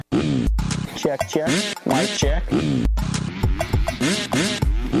Check, check. Mic check.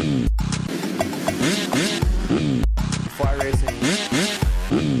 Fly racing.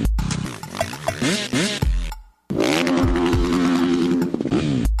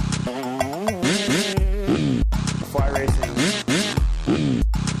 Fly racing.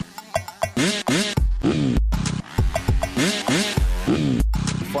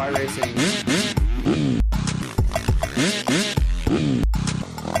 Fly racing.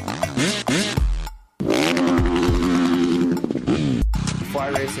 Fly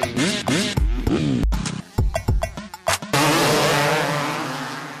racing.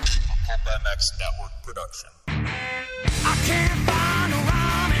 MX Network production.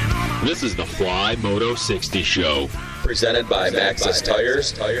 This is the Fly Moto 60 Show. Presented by Matthes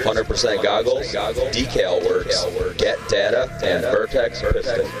Tires, 100% goggles, Decal Works, Get Data, and Vertex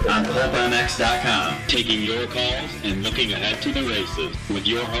Piston. On PulpMX.com, taking your calls and looking ahead to the races with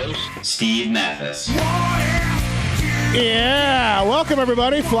your host, Steve Matthes. Yeah, welcome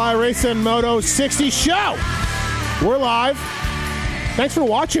everybody. Fly Racing Moto 60 Show. We're live. Thanks for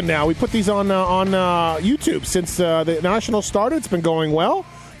watching now. We put these on YouTube since the National started. It's been going well.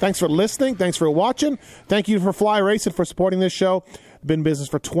 Thanks for listening. Thanks for watching. Thank you for Fly Racing for supporting this show. Been in business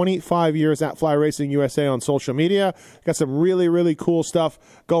for 25 years at Fly Racing USA on social media. Got some really, really cool stuff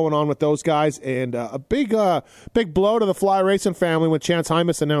going on with those guys. And a big blow to the Fly Racing family when Chance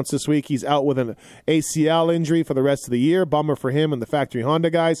Hymas announced this week he's out with an ACL injury for the rest of the year. Bummer for him and the Factory Honda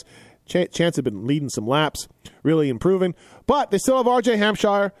guys. Chance had been leading some laps, really improving. But they still have RJ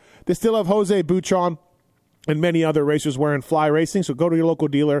Hampshire. They still have Jose Butron and many other racers wearing Fly Racing. So go to your local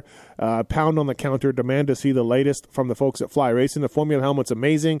dealer, pound on the counter, demand to see the latest from the folks at Fly Racing. The Formula helmet's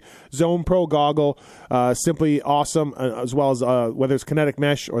amazing. Zone Pro goggle, simply awesome, as well as whether it's Kinetic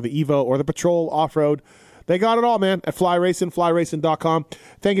Mesh or the Evo or the Patrol Off-Road. They got it all, man, at Fly Racing, flyracing.com.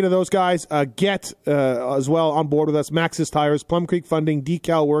 Thank you to those guys. Get as well on board with us. Maxxis Tires, Plum Creek Funding,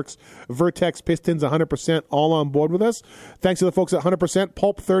 Decal Works, Vertex Pistons, 100% all on board with us. Thanks to the folks at 100%.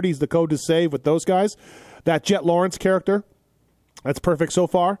 Pulp 30 is the code to save with those guys. That Jet Lawrence character, that's perfect so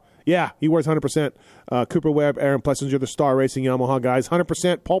far. Yeah, he wears 100%. Cooper Webb, Aaron Plessinger, the Star Racing Yamaha guys.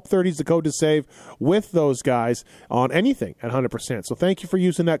 100%. Pulp 30 is the code to save with those guys on anything at 100%. So thank you for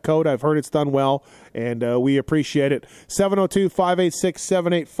using that code. I've heard it's done well, and we appreciate it.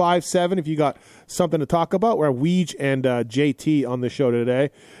 702-586-7857 if you got something to talk about. We're Weege and JT on the show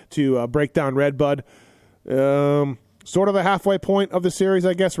today to break down Redbud. Sort of the halfway point of the series,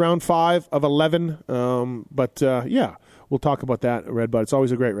 I guess, round 5 of 11. Yeah, we'll talk about that at Redbud. It's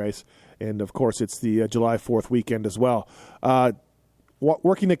always a great race. And, of course, it's the July 4th weekend as well.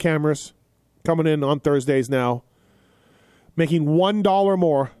 Working the cameras, coming in on Thursdays now, making $1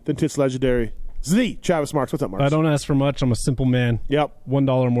 more than Tits Legendary. Travis Marks. What's up, Marks? I don't ask for much. I'm a simple man. Yep.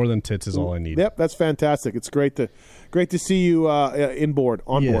 $1 more than Tits is all I need. Yep, that's fantastic. It's great to see you on board,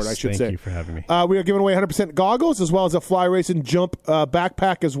 I should say. Thank you for having me. We are giving away 100% goggles as well as a Fly Racing Jump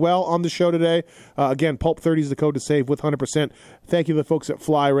backpack as well on the show today. Again, Pulp 30 is the code to save with 100%. Thank you to the folks at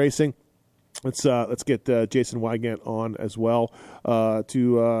Fly Racing. Let's get Jason Wygant on as well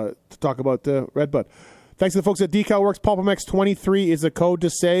to talk about Redbud. Thanks to the folks at Decal Works. Pulp MX 23 is the code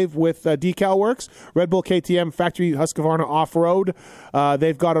to save with Decal Works. Red Bull KTM Factory Husqvarna Off-Road.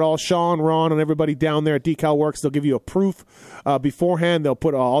 They've got it all. Sean, Ron, and everybody down there at Decal Works. They'll give you a proof beforehand. They'll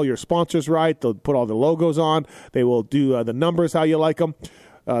put all your sponsors right. They'll put all the logos on. They will do the numbers how you like them.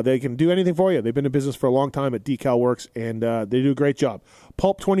 They can do anything for you. They've been in business for a long time at Decal Works, and they do a great job.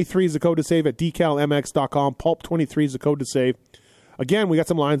 Pulp 23 is the code to save at decalmx.com. Pulp 23 is the code to save. Again, we got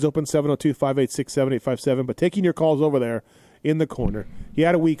some lines open, 702-586-7857, but taking your calls over there in the corner. He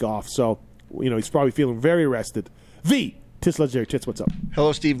had a week off, so he's probably feeling very rested. Tits Legendary. Tits, what's up?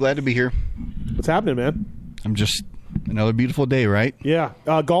 Hello, Steve. Glad to be here. What's happening, man? I'm just another beautiful day, right? Yeah.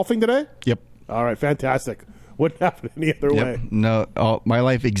 Golfing today? Yep. All right, fantastic. Wouldn't happen any other way. No, my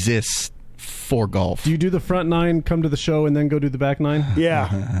life exists for golf. Do you do the front 9, come to the show, and then go do the back 9?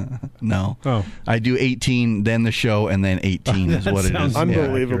 Yeah. No. Oh. I do 18, then the show, and then 18 is what it is.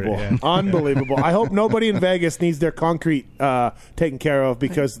 Unbelievable. Yeah. Unbelievable. I hope nobody in Vegas needs their concrete taken care of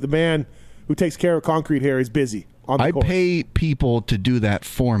because the man who takes care of concrete here is busy on the course. Pay people to do that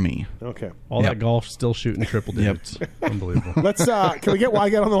for me. Okay. All that golf, still shooting triple digits. Unbelievable. Let's. Can we get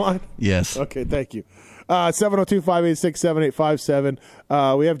Wygant on the line? Yes. Okay, thank you.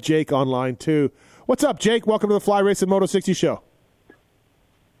 702-586-7857. We have Jake online, too. What's up, Jake? Welcome to the Fly Racing Moto 60 show.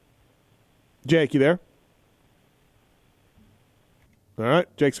 Jake, you there? All right,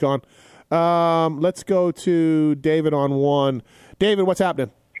 Jake's gone. Let's go to David on 1. David, what's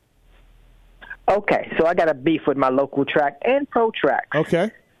happening? Okay, so I got a beef with my local track and pro track.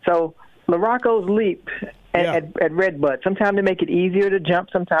 Okay. So LaRocco's leap at Redbud. Sometimes they make it easier to jump.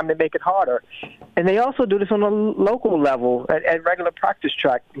 Sometimes they make it harder. And they also do this on a local level at regular practice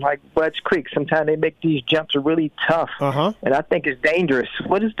track, like Bud's Creek. Sometimes they make these jumps really tough, and I think it's dangerous.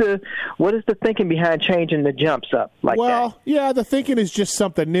 What is the thinking behind changing the jumps up like that? Well, yeah, the thinking is just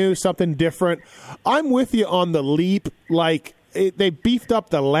something new, something different. I'm with you on the leap. Like, they beefed up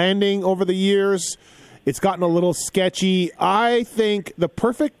the landing over the years. It's gotten a little sketchy. I think the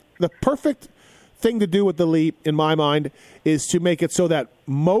perfect thing to do with the leap, in my mind, is to make it so that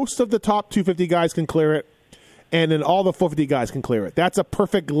most of the top 250 guys can clear it, and then all the 450 guys can clear it. That's a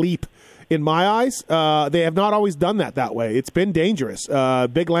perfect leap in my eyes. They have not always done that way. It's been dangerous.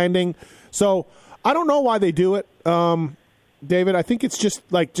 Big landing. So I don't know why they do it, David. I think it's just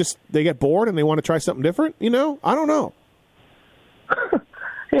they get bored and they want to try something different. I don't know.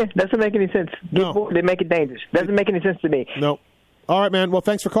 Yeah, doesn't make any sense. No. They make it dangerous. Doesn't make any sense to me. No. All right, man. Well,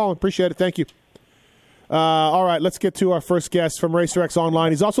 thanks for calling. Appreciate it. Thank you. All right, let's get to our first guest from RacerX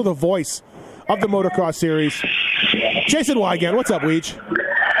Online. He's also the voice of the motocross series. Jason Wygant. What's up, Weege?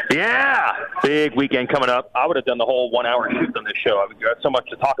 Yeah, big weekend coming up. I would have done the whole 1 hour shoot on this show. I've got so much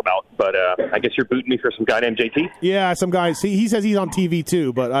to talk about, but I guess you're booting me for some guy named JT? Yeah, some guys. He says he's on TV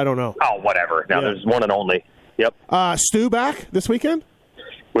too, but I don't know. Oh, whatever. Now there's one and only. Yep. Stu back this weekend?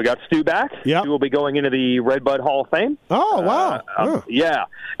 We got Stu back. Yep. Stu will be going into the Redbud Hall of Fame. Oh, wow. Yeah.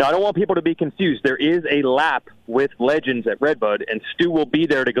 Now, I don't want people to be confused. There is a lap with legends at Redbud, and Stu will be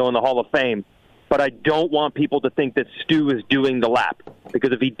there to go in the Hall of Fame. But I don't want people to think that Stu is doing the lap.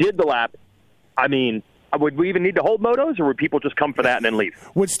 Because if he did the lap, I mean, would we even need to hold motos, or would people just come for that and then leave?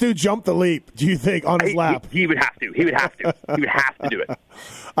 Would Stu jump the leap, do you think, on his lap? He would have to. He would have to. He would have to do it.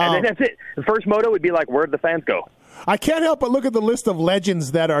 And then that's it. The first moto would be like, where'd the fans go? I can't help but look at the list of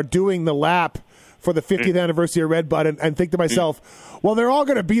legends that are doing the lap for the 50th anniversary of Redbud and think to myself, well, they're all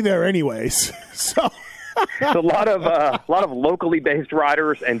going to be there anyways. So it's a lot of locally based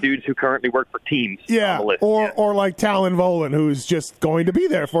riders and dudes who currently work for teams. Yeah, on the list. Or like Talon Volan, who's just going to be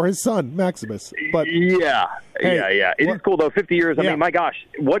there for his son Maximus. But yeah. It is cool though. 50 years. I mean, my gosh,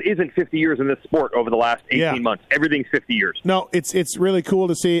 what isn't 50 years in this sport over the last 18 months? Everything's 50 years. No, it's really cool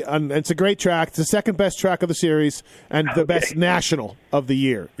to see, and it's a great track. It's the second best track of the series and the best national of the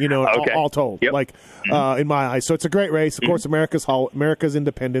year. All told, in my eyes. So it's a great race. Of course, America's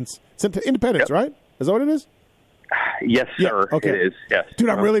independence. It's independence, right? Is that what it is? Yes, sir. Okay. It is. Yes. Dude,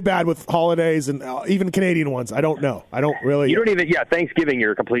 I'm really bad with holidays and even Canadian ones. I don't know. I don't really. You don't even. Yeah, Thanksgiving.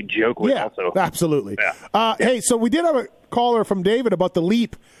 You're a complete joke with. Also. Absolutely. Yeah. Hey, so we did have a caller from David about the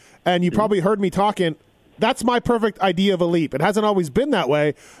leap, and you probably heard me talking. That's my perfect idea of a leap. It hasn't always been that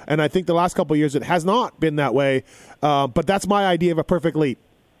way, and I think the last couple of years it has not been that way. But that's my idea of a perfect leap.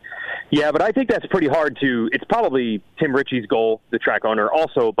 Yeah, but I think that's pretty hard to. It's probably Tim Ritchie's goal, the track owner,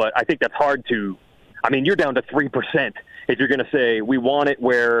 also. But I think that's hard to. I mean, you're down to 3% if you're going to say we want it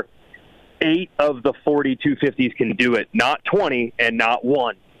where 8 of the 40 250s can do it, not 20 and not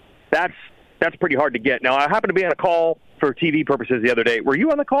 1. That's pretty hard to get. Now, I happened to be on a call for TV purposes the other day. Were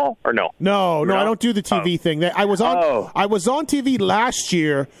you on the call or no? No, I don't do the TV thing. I was on TV last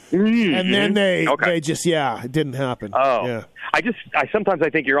year, and then they just it didn't happen. Oh, yeah. I sometimes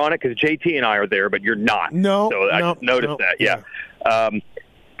I think you're on it because JT and I are there, but you're not. No, so I just noticed that. Yeah.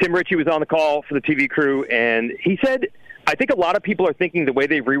 Tim Ritchie was on the call for the TV crew, and he said, I think a lot of people are thinking the way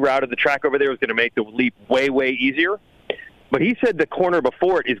they rerouted the track over there was going to make the leap way, way easier. But he said the corner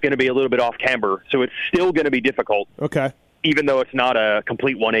before it is going to be a little bit off camber, so it's still going to be difficult. Okay. Even though it's not a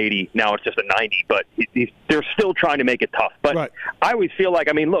complete 180, now it's just a 90. But they're still trying to make it tough. But I always feel like,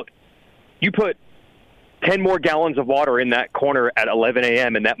 I mean, look, you put 10 more gallons of water in that corner at 11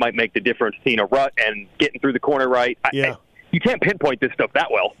 a.m., and that might make the difference seeing a rut and getting through the corner right. You can't pinpoint this stuff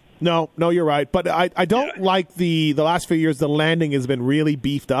that well. No, you're right. But I don't like the last few years, the landing has been really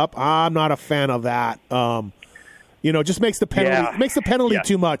beefed up. I'm not a fan of that. Just makes the penalty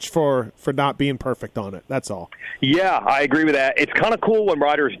too much for not being perfect on it. That's all. Yeah, I agree with that. It's kind of cool when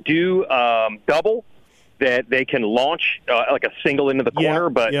riders do double, that they can launch like a single into the corner.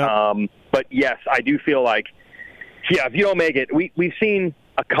 But yes, I do feel like, if you don't make it, we've seen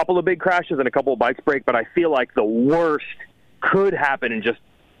a couple of big crashes and a couple of bikes break, but I feel like the worst could happen and just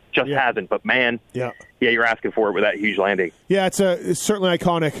hasn't. But man, you're asking for it with that huge landing. Yeah, it's certainly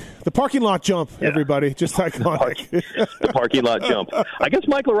iconic. The parking lot jump, everybody, just iconic. The parking lot jump. I guess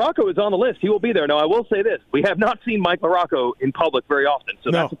Mike LaRocco is on the list. He will be there. Now, I will say this: we have not seen Mike LaRocco in public very often, so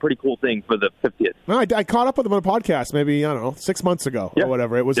that's a pretty cool thing for the 50th. No, I caught up with him on a podcast maybe 6 months ago or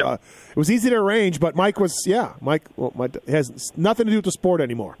whatever. It was easy to arrange, but Mike has nothing to do with the sport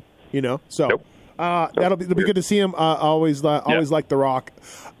anymore. So. Nope. It'll be good to see him. Always like The Rock.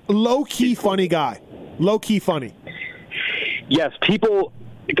 Low-key funny guy. Low-key funny. Yes, people,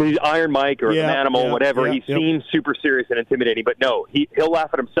 because he's Iron Mike or an animal, whatever, he seems super serious and intimidating. But no, he'll laugh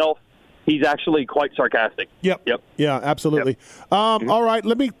at himself. He's actually quite sarcastic. Yep. Yeah, absolutely. Yep. All right,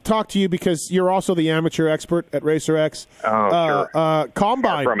 let me talk to you because you're also the amateur expert at Racer X. Oh, sure.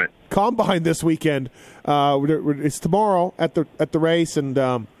 Combine this weekend. It's tomorrow at the race, and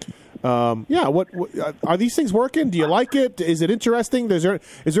what are these things working? Do you like it? Is it interesting? Is there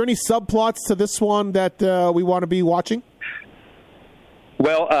any subplots to this one that we want to be watching?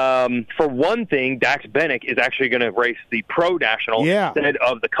 Well, for one thing, Dax Bennick is actually going to race the Pro National instead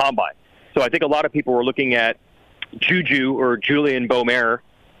of the Combine. So I think a lot of people were looking at Juju or Julian Beaumer,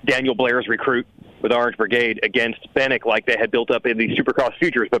 Daniel Blair's recruit with Orange Brigade, against Bennick like they had built up in the Supercross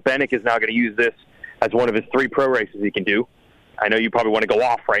Futures. But Bennick is now going to use this as one of his 3 pro races he can do. I know you probably want to go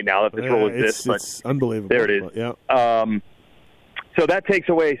off right now that this rule exists. It's unbelievable. There it is. Yeah. So that takes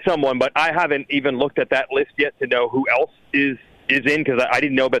away someone, but I haven't even looked at that list yet to know who else is in, because I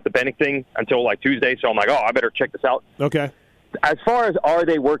didn't know about the Bennick thing until like Tuesday, so I'm like, I better check this out. Okay. As far as are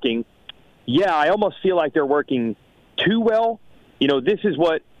they working, I almost feel like they're working too well. You know, this is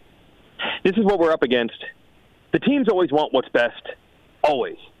what we're up against. The teams always want what's best,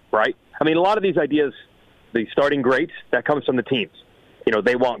 always, right? I mean, a lot of these ideas, the starting greats, that comes from the teams. You know,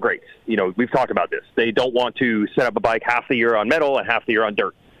 they want greats. You know, we've talked about this. They don't want to set up a bike half the year on metal and half the year on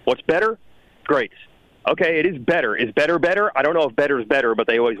dirt. What's better? Greats. Okay, it is better. Is better better? I don't know if better is better, but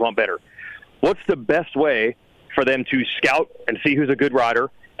they always want better. What's the best way for them to scout and see who's a good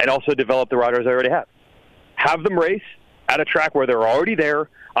rider and also develop the riders they already have? Have them race at a track where they're already there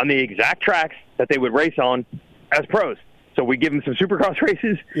on the exact tracks that they would race on as pros. So we give them some Supercross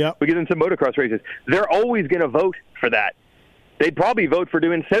races. Yep. We give them some motocross races. They're always going to vote for that. They'd probably vote for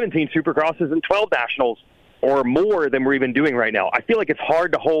doing 17 Supercrosses and 12 Nationals or more than we're even doing right now. I feel like it's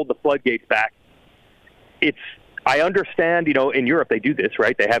hard to hold the floodgates back. I understand, you know, in Europe they do this,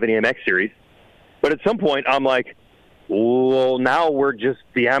 right? They have an EMX series. But at some point I'm like, well, now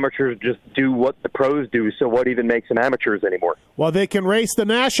the amateurs just do what the pros do, so what even makes them amateurs anymore? Well, they can race the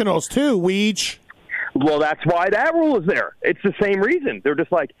Nationals too, Weege. Well, that's why that rule is there. It's the same reason. They're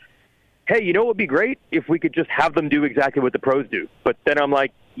just like, hey, you know what would be great? If we could just have them do exactly what the pros do. But then I'm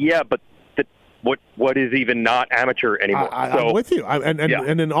like, yeah, but what is even not amateur anymore? I'm with you.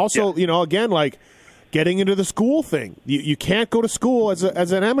 And then also, you know, again, like getting into the school thing. You can't go to school as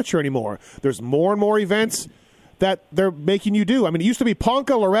an amateur anymore. There's more and more events that they're making you do. I mean, it used to be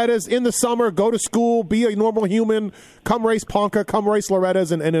Ponca, Loretta's in the summer, go to school, be a normal human, come race Ponca, come race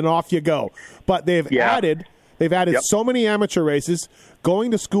Loretta's, and then off you go. But they've added so many amateur races.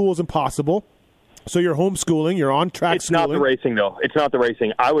 Going to school is impossible. So you're homeschooling, you're on track It's schooling. Not the racing, though. It's not the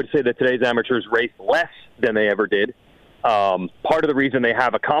racing. I would say that today's amateurs race less than they ever did. Part of the reason they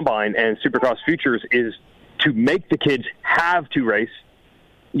have a combine and Supercross Futures is to make the kids have to race.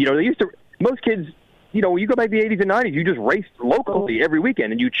 You know, most kids, you know, when you go back to the 80s and 90s, you just raced locally every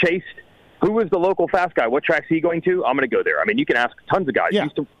weekend, and you chased who was the local fast guy. What track's he going to? I'm going to go there. I mean, you can ask tons of guys. Yeah.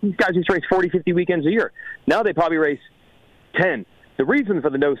 These guys used to race 40, 50 weekends a year. Now they probably race 10. The reason for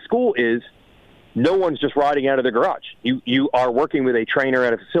the no school is no one's just riding out of their garage. You are working with a trainer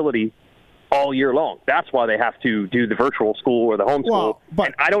at a facility all year long. That's why they have to do the virtual school or the home school. But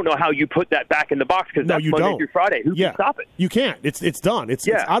and I don't know how you put that back in the box, because that's Monday through Friday. Who can stop it? You can't. It's done. It's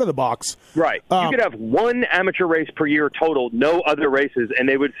out of the box. Right. You could have one amateur race per year total, no other races, and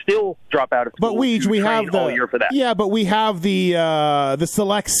they would still drop out of school. But we have all year for that. Yeah, but we have the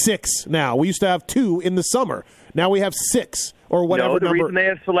Select 6 now. We used to have 2 in the summer. Now we have 6 or whatever. No, the number. reason they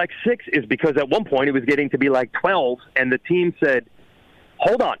have Select 6 is because at one point it was getting to be like 12, and the team said,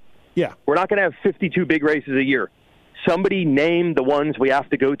 hold on. Yeah. We're not going to have 52 big races a year. Somebody name the ones we have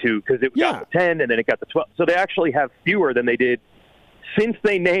to go to, because it got to 10 and then it got to 12. So they actually have fewer than they did. Since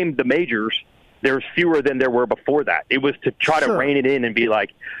they named the majors, there's fewer than there were before that. It was to try to rein it in and be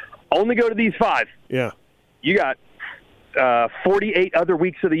like, only go to these 5. Yeah. You got 48 other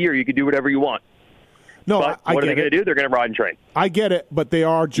weeks of the year. You can do whatever you want. No, but what are they going to do? They're going to ride and train. I get it, but they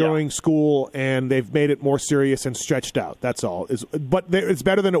are during school, and they've made it more serious and stretched out. That's all. But it's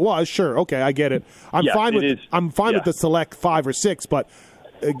better than it was. Sure, okay, I get it. I'm fine with the Select 5 or 6, but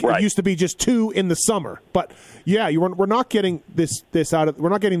it used to be just 2 in the summer. But we're not getting this out of. We're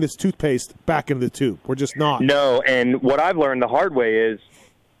not getting this toothpaste back into the tube. We're just not. No, and what I've learned the hard way is,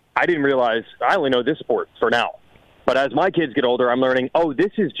 I didn't realize. I only know this sport for now. But as my kids get older, I'm learning,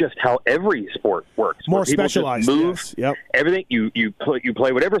 this is just how every sport works. More specialized. Move, yes. Yep. Everything. You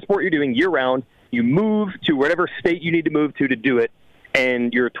play whatever sport you're doing year-round. You move to whatever state you need to move to do it,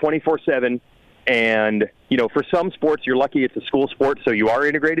 and you're 24/7 And, for some sports, you're lucky it's a school sport, so you are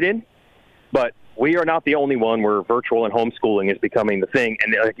integrated in. But we are not the only one where virtual and homeschooling is becoming the thing.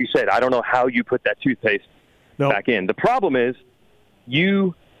 And like you said, I don't know how you put that toothpaste back in. The problem is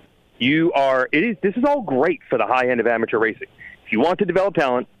this is all great for the high end of amateur racing. If you want to develop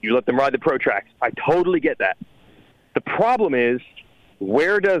talent, you let them ride the pro tracks. I totally get that. The problem is,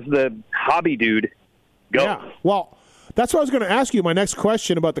 where does the hobby dude go? Yeah, well, that's what I was going to ask you. My next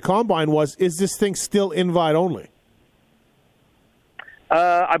question about the Combine was, is this thing still invite only?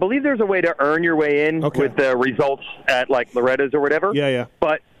 I believe there's a way to earn your way in with the results at like Loretta's or whatever. Yeah.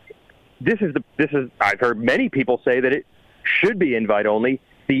 But this is I've heard many people say that it should be invite only.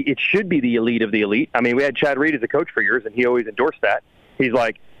 It should be the elite of the elite. I mean, we had Chad Reed as a coach for years, and he always endorsed that. He's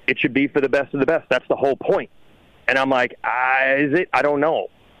like, it should be for the best of the best. That's the whole point. And I'm like, is it? I don't know.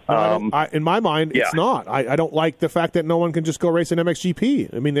 In my mind, it's not. I don't like the fact that no one can just go race an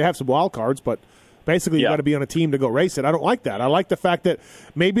MXGP. I mean, they have some wild cards, but basically you got to be on a team to go race it. I don't like that. I like the fact that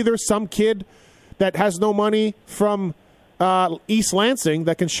maybe there's some kid that has no money from East Lansing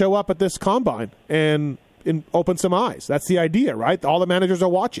that can show up at this Combine and open some eyes. That's the idea, right? All the managers are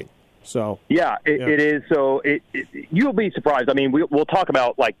watching. So it is. So you'll be surprised. I mean, we'll talk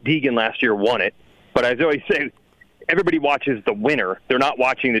about like Deegan last year won it, but as I always say, everybody watches the winner. They're not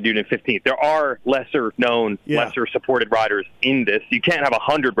watching the dude in 15th. There are lesser known, lesser supported riders in this. You can't have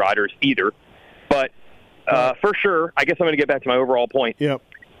 100 riders either. But for sure, I guess I'm going to get back to my overall point. Yep.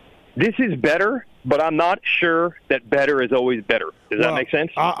 This is better, but I'm not sure that better is always better. Does that make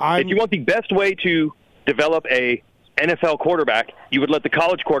sense? If you want the best way to develop a NFL quarterback, you would let the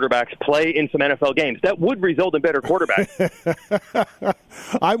college quarterbacks play in some NFL games. That would result in better quarterbacks.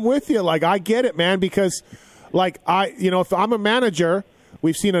 I'm with you. Like, I get it, man, because, like, if I'm a manager,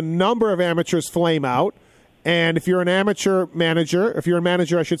 we've seen a number of amateurs flame out. And if you're an amateur manager,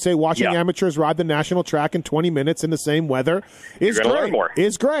 I should say, watching amateurs ride the national track in 20 minutes in the same weather is great. Learn more.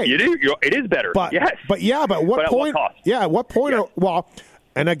 Is great. It is better. But at what point? At what point?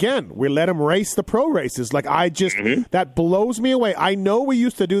 And again, we let them race the pro races. Like, that blows me away. I know we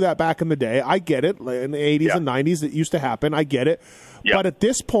used to do that back in the day. I get it. In the 80s and 90s, it used to happen. I get it. But at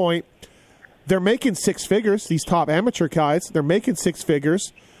this point, they're making six figures. These top amateur guys, they're making six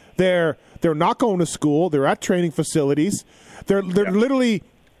figures. They're not going to school. They're at training facilities. They're literally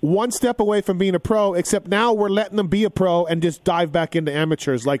one step away from being a pro, except now we're letting them be a pro and just dive back into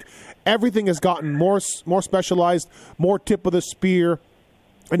amateurs. Like, everything has gotten more specialized, more tip of the spear.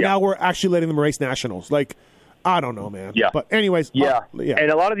 And now we're actually letting them race nationals. Like, I don't know, man. Yeah. But anyways.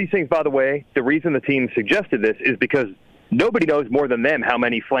 And a lot of these things, by the way, the reason the team suggested this is because nobody knows more than them how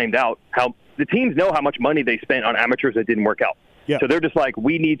many flamed out. How the teams know how much money they spent on amateurs that didn't work out. Yeah. So they're just like,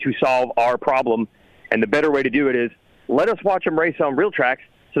 we need to solve our problem. And the better way to do it is let us watch them race on real tracks,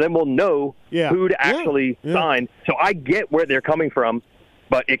 so then we'll know who to actually sign. So I get where they're coming from.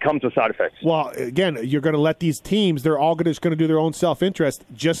 But it comes with side effects. Well, again, you're going to let these teams, they're all just going to do their own self-interest,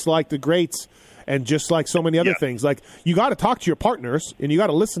 just like the greats and just like so many other things. Like, you got to talk to your partners, and you got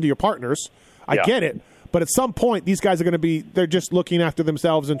to listen to your partners. I get it. But at some point, these guys are going to be, they're just looking after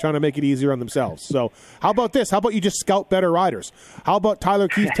themselves and trying to make it easier on themselves. So how about this? How about you just scout better riders? How about Tyler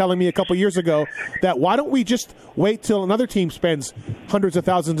Keith telling me a couple years ago that why don't we just wait till another team spends hundreds of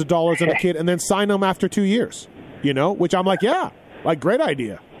thousands of dollars on a kid and then sign them after 2 years? Which I'm like, like, great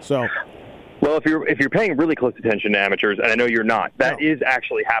idea. So, well, if you're paying really close attention to amateurs, and I know you're not, that is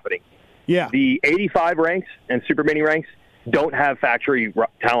actually happening. Yeah. The 85 ranks and super mini ranks don't have factory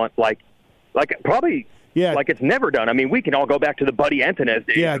talent like probably like it's never done. I mean, we can all go back to the Buddy Antonez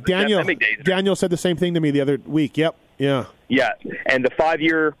days. Yeah, Daniel said the same thing to me the other week. Yep. Yeah. Yeah, and the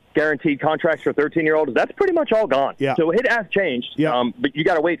 5-year guaranteed contracts for 13-year-olds, that's pretty much all gone. Yeah. So it has changed. Yeah. But you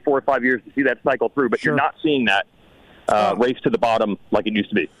got to wait 4 or 5 years to see that cycle through. But you're not seeing that race to the bottom like it used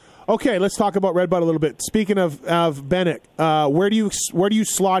to be. Okay, let's talk about Redbud a little bit. Speaking of Bennett, where do you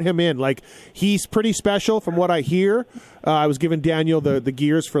slot him in? Like, he's pretty special from what I hear. I was giving Daniel the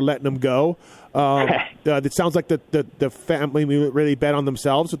gears for letting him go. It sounds like the family really bet on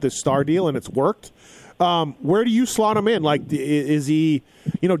themselves with this star deal, and it's worked. Where do you slot him in? Like, is he,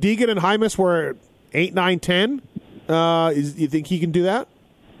 Deegan and Hymas were 8, 9, 10? You think he can do that?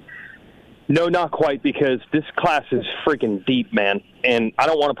 No, not quite, because this class is freaking deep, man. And I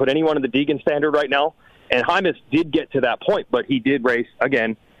don't want to put anyone in the Deegan standard right now. And Hymas did get to that point, but he did race,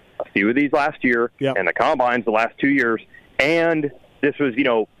 again, a few of these last year, and the Combines the last 2 years. And this was,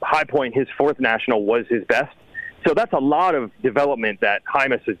 High Point, his 4th national was his best. So that's a lot of development that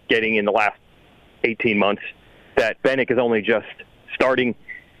Hymas is getting in the last 18 months that Bennick is only just starting.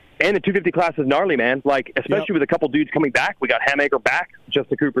 And the 250 class is gnarly, man. Like, especially with a couple dudes coming back. We got Hamaker back.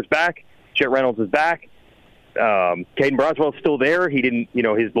 Justin Cooper's back. Jet Reynolds is back. Caden Broswell's still there. He didn't,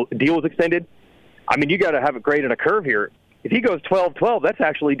 his deal was extended. I mean, you got to have a grade and a curve here. If he goes 12-12, that's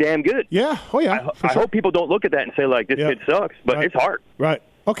actually damn good. Yeah. Oh, yeah. I hope people don't look at that and say, like, this kid sucks, but it's hard. Right.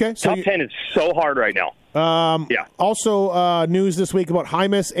 Okay. So Top 10 is so hard right now. Also, news this week about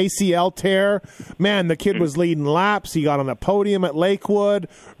Hymas ACL tear. Man, the kid was leading laps. He got on the podium at Lakewood.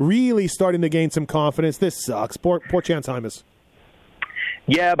 Really starting to gain some confidence. This sucks. Poor Chance Hymas.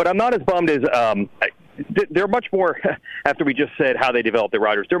 Yeah, but I'm not as bummed as they're much more, after we just said how they develop their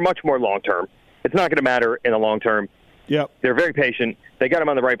riders, they're much more long-term. It's not going to matter in the long term. Yep. They're very patient. They got him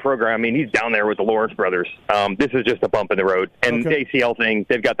on the right program. I mean, he's down there with the Lawrence brothers. This is just a bump in the road. And the ACL thing,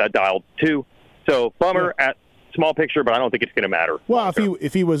 they've got that dialed too. So, bummer at small picture, but I don't think it's going to matter. Well,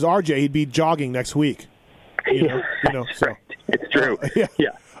 if he was RJ, he'd be jogging next week. So. Right. It's true.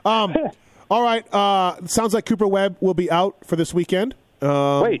 All right. Sounds like Cooper Webb will be out for this weekend.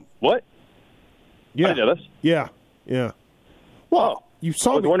 Wait, what? Yeah. I didn't know this. Yeah. Well, you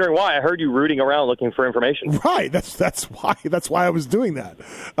saw. I was wondering why. I heard you rooting around looking for information. Right. That's why I was doing that.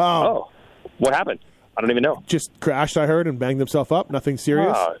 What happened? I don't even know. Just crashed, I heard, and banged himself up. Nothing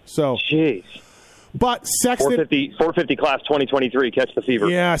serious. Jeez. But Sexton 450 class 2023, catch the fever.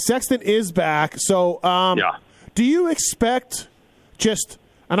 Yeah, Sexton is back. So, do you expect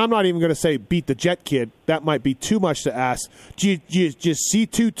and I'm not even going to say beat the Jet kid. That might be too much to ask. Do you just see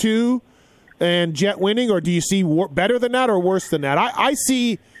 2-2 and Jet winning, or do you see better than that or worse than that? I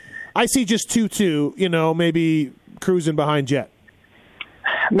see just 2-2. Maybe cruising behind Jet.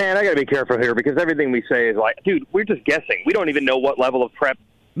 Man, I got to be careful here because everything we say is like, dude, we're just guessing. We don't even know what level of prep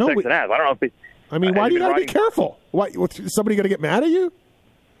Sexton has. I don't know if why do you got to be careful? What, is somebody going to get mad at you?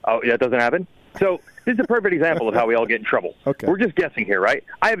 Oh, yeah, that doesn't happen? So this is a perfect example of how we all get in trouble. Okay. We're just guessing here, right?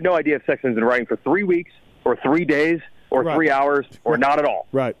 I have no idea if Sexton's been riding for 3 weeks or 3 days or 3 hours or not at all.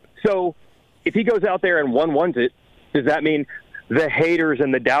 Right. So if he goes out there and 1-1s it, does that mean the haters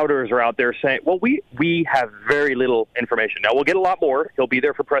and the doubters are out there saying, well, we have very little information. Now, we'll get a lot more. He'll be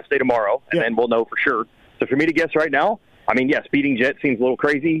there for press day tomorrow, and then we'll know for sure. So for me to guess right now, I mean, yes, beating Jet seems a little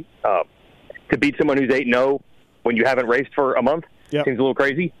crazy. To beat someone who's 8-0 when you haven't raced for a month seems a little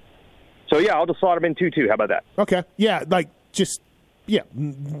crazy. So, I'll just slot him in 2-2. How about that? Okay. Yeah,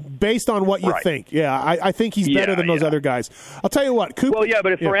 based on what you think. Yeah, I think he's better than those other guys. I'll tell you what, Cooper. Well,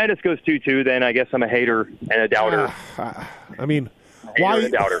 but if Ferrandis goes 2-2, then I guess I'm a hater and a doubter. I mean, why? A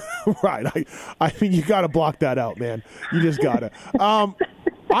doubter. Right. I mean, you got to block that out, man. You just got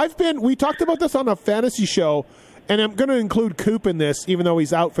to. We talked about this on a fantasy show, and I'm going to include Coop in this, even though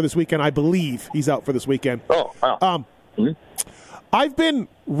he's out for this weekend. I believe he's out for this weekend. Oh, wow. I've been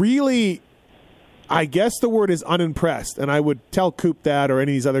really, I guess the word is unimpressed, and I would tell Coop that or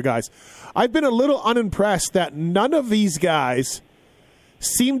any of these other guys. I've been a little unimpressed that none of these guys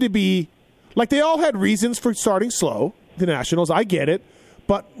seem to be, like they all had reasons for starting slow, the Nationals. I get it.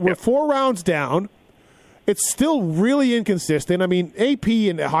 But we're 4 rounds down. It's still really inconsistent. I mean, AP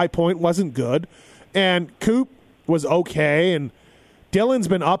in High Point wasn't good, and Coop was okay, and Dylan's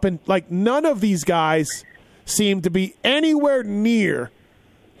been up, and like none of these guys seem to be anywhere near,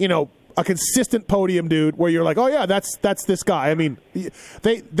 a consistent podium dude where you're like, oh yeah, that's this guy. I mean,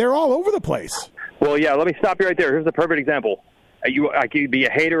 they're all over the place. Well, let me stop you right there. Here's a perfect example. I could be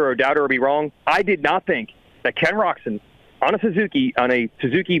a hater or a doubter or be wrong. I did not think that Ken Roczen on a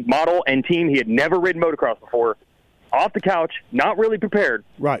Suzuki model and team he had never ridden motocross before, off the couch, not really prepared,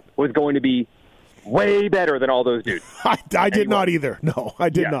 was going to be way better than all those dudes. I did not either. No, I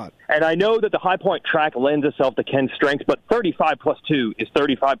did not. And I know that the High Point track lends itself to Ken's strengths, but 35 plus 2 is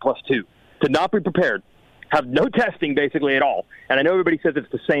 35 plus 2. To not be prepared, have no testing basically at all. And I know everybody says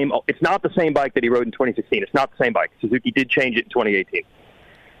it's the same. It's not the same bike that he rode in 2016. It's not the same bike. Suzuki did change it in 2018.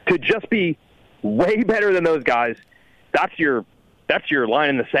 To just be way better than those guys, that's your line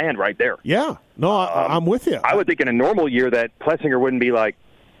in the sand right there. Yeah. No, I'm with you. I would think in a normal year that Plessinger wouldn't be like,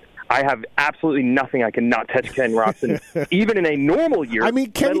 I have absolutely nothing. I cannot touch Ken Roczen, even in a normal year. I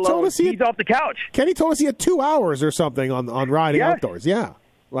mean, Kenny told us he's off the couch. Kenny told us he had 2 hours or something on riding outdoors. Yeah,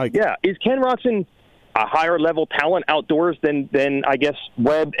 is Ken Roczen a higher level talent outdoors than I guess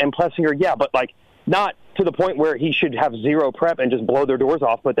Webb and Plessinger? Yeah, but like not to the point where he should have zero prep and just blow their doors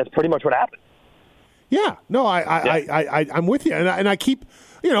off. But that's pretty much what happened. Yeah, no, I'm with you, and I keep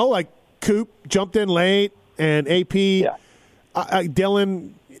like Coop jumped in late and AP,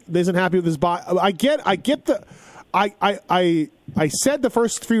 Dylan isn't happy with his body. I get the. I said the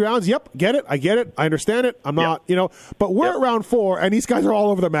first 3 rounds. Yep, get it. I get it. I understand it. I'm not, But we're at round 4, and these guys are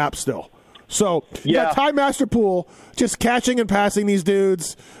all over the map still. So you got Ty Masterpool just catching and passing these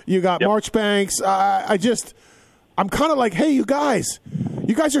dudes. You got Marchbanks. I'm kind of like, hey, you guys,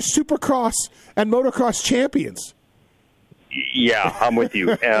 You guys are Supercross and motocross champions. Yeah, I'm with you.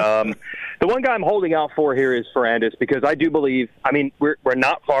 The one guy I'm holding out for here is Ferrandis, because I do believe, I mean, we're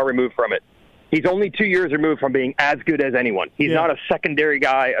not far removed from it. He's only 2 years removed from being as good as anyone. He's not a secondary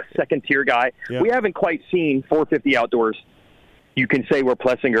guy, a second-tier guy. Yeah. We haven't quite seen 450 outdoors. You can say where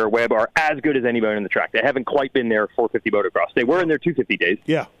Plessinger or Webb are as good as anybody in the track. They haven't quite been there 450 motocross. They were in their 250 days.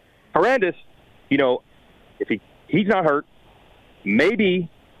 Yeah. Ferrandis, if he's not hurt, maybe,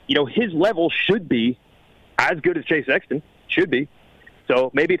 his level should be as good as Chase Sexton. Should be. So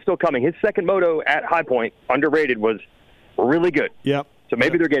maybe it's still coming. His second moto at High Point, underrated, was really good. Yep. So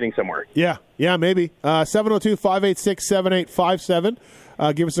maybe they're getting somewhere. Yeah, maybe. 702-586-7857.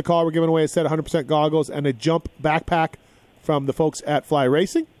 Give us a call. We're giving away a set of 100% goggles and a jump backpack from the folks at Fly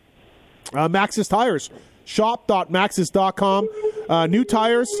Racing. Matthes Tires. Shop.matthes.com. New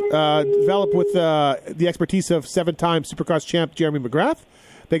tires developed with the expertise of 7-time Supercross champ Jeremy McGrath.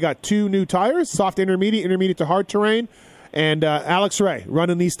 They got 2 new tires, soft intermediate to hard terrain. And Alex Ray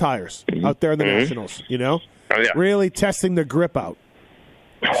running these tires out there in the Nationals, Oh, yeah. Really testing the grip out.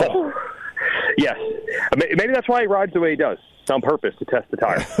 Oh, yes. Maybe that's why he rides the way he does. It's on purpose to test the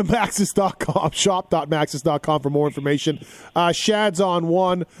tire. Matthes.com, shop.matthes.com for more information. Shad's on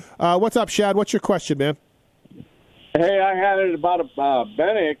one. What's up, Shad? What's your question, man? Hey, I had it about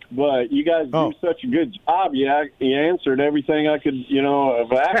Bennick, but you guys do such a good job. You answered everything I could,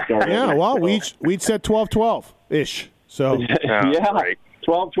 have asked already. Yeah, well, we'd said 12-12-ish. So right.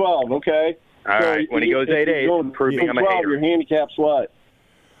 12-12, okay. All right, when he goes 8-8, proving I'm a hater. Your handicap's what?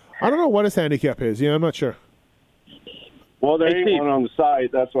 I don't know what his handicap is. Yeah, I'm not sure. Well, there ain't one on the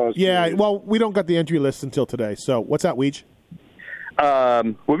site. That's what I was curious. Well, we don't got the entry list until today. So what's that, Weege?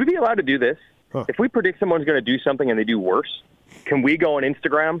 Would we be allowed to do this? Huh. If we predict someone's going to do something and they do worse, can we go on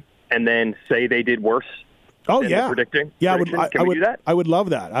Instagram and then say they did worse? Oh, yeah. Predicting? Yeah, Can we do that? I would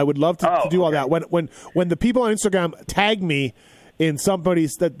love that. I would love to do all that. When the people on Instagram tag me in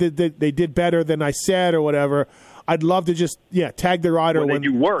somebody's that they did better than I said or whatever, I'd love to just tag the rider when they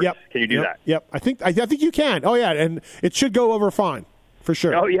do worse. Yep, can you do that? Yep. I think you can. Oh yeah, and it should go over fine for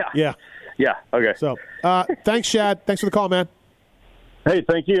sure. Oh yeah. Yeah. Okay. So thanks, Shad. Thanks for the call, man. Hey,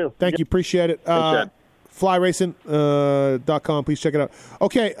 thank you. Thank you. Appreciate it. FlyRacing.com. Please check it out.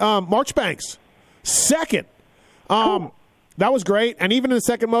 Okay, Marchbanks, second. Cool. That was great. And even in the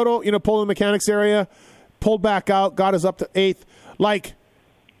second moto, pulling the mechanics area, pulled back out, got us up to 8th. Like,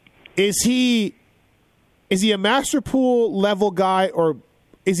 is he a Masterpool level guy, or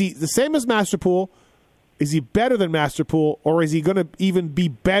is he the same as Masterpool? Is he better than Masterpool, or is he going to even be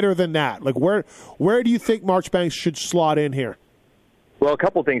better than that? Like, where do you think Marchbanks should slot in here? Well, a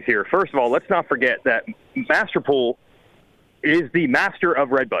couple things here. First of all, let's not forget that Masterpool is the master of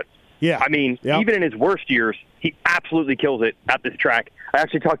Redbud. Yeah. I mean, even in his worst years, he absolutely kills it at this track. I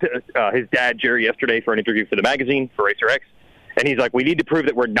actually talked to his dad, Jerry, yesterday for an interview for the magazine, for Racer X, and he's like, we need to prove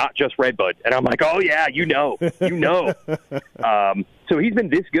that we're not just Redbud. And I'm like, oh, yeah, you know. So he's been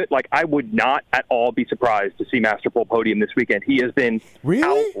this good. Like, I would not at all be surprised to see Masterpool podium this weekend. He has been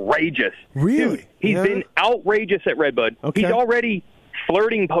outrageous. Really? Dude, he's been outrageous at Redbud. Okay. He's already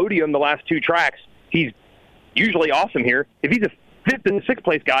flirting podium the last 2 tracks. He's usually awesome here. If he's a 5th and 6th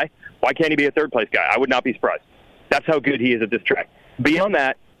place guy, why can't he be a 3rd place guy? I would not be surprised. That's how good he is at this track. Beyond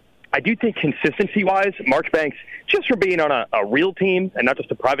that, I do think consistency-wise, Marchbanks, just for being on a real team and not just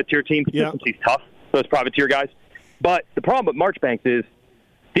a privateer team, consistency's tough for those privateer guys. But the problem with Marchbanks is,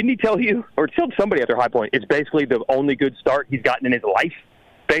 didn't he tell you, or told somebody at their High Point, it's basically the only good start he's gotten in his life,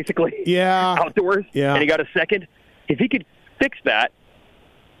 basically, outdoors, and he got a 2nd. If he could fix that,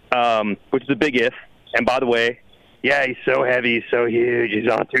 which is a big if, and by the way, he's so heavy, he's so huge, he's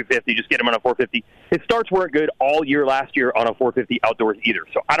on a 250, just get him on a 450. His starts weren't good all year last year on a 450 outdoors either,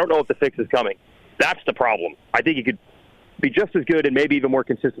 so I don't know if the fix is coming. That's the problem. I think he could be just as good and maybe even more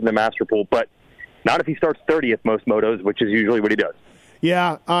consistent than Masterpool, but not if he starts 30th most motos, which is usually what he does.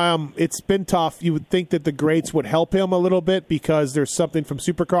 Yeah, it's been tough. You would think that the greats would help him a little bit because there's something from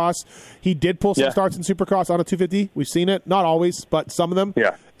Supercross. He did pull some starts in Supercross on a 250. We've seen it. Not always, but some of them.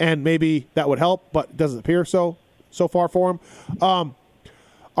 Yeah. And maybe that would help, but it doesn't appear so far for him.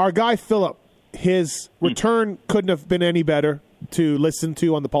 Our guy, Phillip, his return couldn't have been any better to listen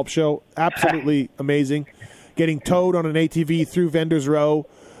to on the Pulp Show. Absolutely amazing. Getting towed on an ATV through Vendors Row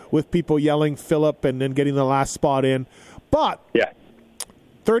with people yelling Phillip and then getting the last spot in. But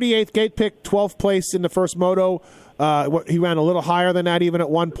 38th gate pick, 12th place in the first moto. He ran a little higher than that even at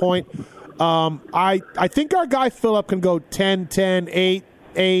one point. I think our guy Phillip can go 10, 10, 8,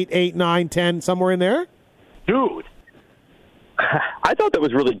 8, 8, 9, 10, somewhere in there. Dude, I thought that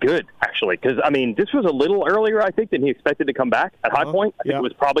was really good, actually, because, I mean, this was a little earlier, I think, than he expected to come back at High Point. I think it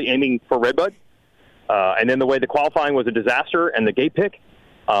was probably aiming for Redbud. And then the way the qualifying was a disaster and the gate pick,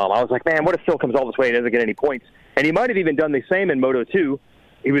 I was like, man, what if Phil comes all this way and doesn't get any points? And he might have even done the same in Moto 2.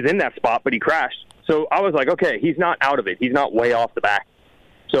 He was in that spot, but he crashed. So I was like, okay, he's not out of it. He's not way off the back.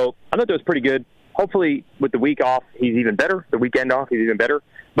 So I thought that was pretty good. Hopefully, with the week off, he's even better. The weekend off, he's even better.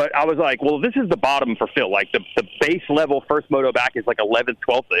 But I was like, well, this is the bottom for Phil. Like, the base level first moto back is like 11th,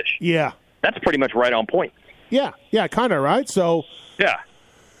 12th-ish. Yeah. That's pretty much right on point. Yeah, kind of, right? So, yeah.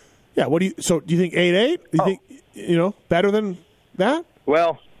 Yeah, do you think 8-8? Do you think, better than that?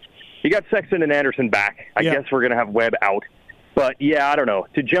 Well, you got Sexton and Anderson back. I guess we're going to have Webb out. But, yeah, I don't know.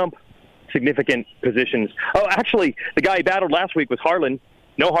 To jump significant positions. Oh, actually, the guy he battled last week was Harlan.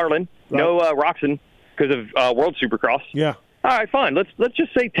 No Harlan. Right. No Roxon because of World Supercross. Yeah. All right, fine. Let's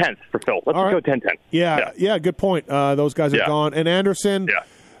just say 10th for Phil. Let's just go 10-10. Yeah, good point. Those guys are gone. And Anderson,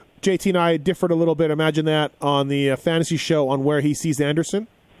 JT and I differed a little bit. Imagine that on the fantasy show on where he sees Anderson.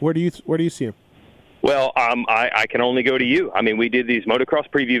 Where do you see him? Well, I can only go to you. I mean, we did these motocross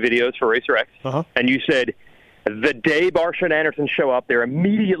preview videos for Racer X, and you said the day Barsha and Anderson show up, they're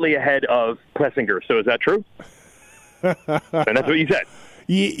immediately ahead of Plessinger. So is that true? And that's what you said.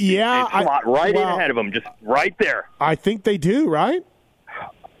 Yeah. They slot in ahead of them, just right there. I think they do, right?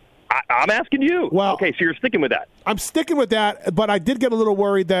 I'm asking you. Well, okay, so you're sticking with that. I'm sticking with that, but I did get a little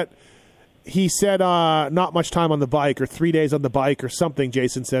worried that he said not much time on the bike or 3 days on the bike or something,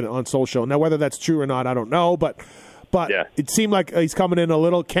 Jason said on social. Now, whether that's true or not, I don't know, but it seemed like he's coming in a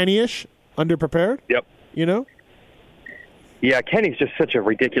little Kenny-ish, underprepared. Yep. Yeah, Kenny's just such a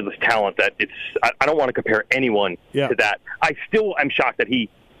ridiculous talent that I don't want to compare anyone to that. I still am shocked that he,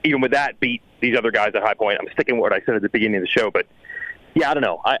 even with that, beat these other guys at High Point. I'm sticking with what I said at the beginning of the show, but yeah, I don't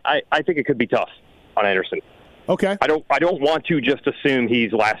know. I think it could be tough on Anderson. Okay. I don't want to just assume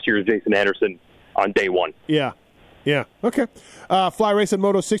he's last year's Jason Anderson on day one. Yeah. Okay. Fly Racing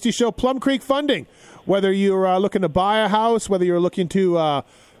Moto 60 show, Plum Creek Funding. Whether you're looking to buy a house, whether you're looking to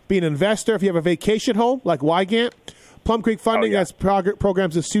be an investor, if you have a vacation home like Wygant, Plum Creek Funding has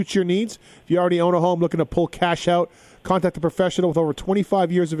programs that suit your needs. If you already own a home looking to pull cash out, contact a professional with over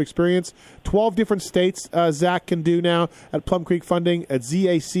 25 years of experience. 12 different states Zach can do now at Plum Creek Funding at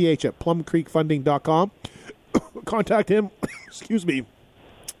ZACH at plumcreekfunding.com. Contact him. Excuse me.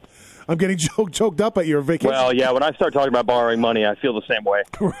 I'm getting choked up at your vacation. Well, yeah, when I start talking about borrowing money, I feel the same way.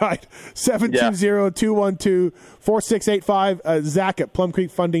 Right. 720-212-4685. Zach at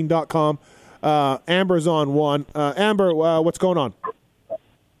plumcreekfunding.com. Amber's on one. Amber, what's going on?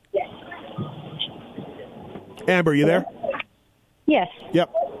 Yes. Amber, you there? Yes.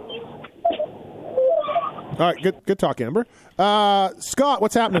 Yep. All right, good talk, Amber. Scott,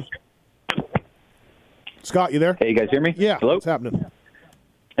 what's happening? Scott, you there? Hey, you guys hear me? Yeah. Hello? What's happening?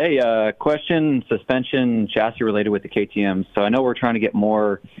 Hey, question, suspension, chassis related with the KTM. So I know we're trying to get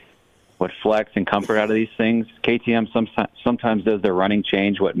more flex and comfort out of these things. KTM sometimes does their running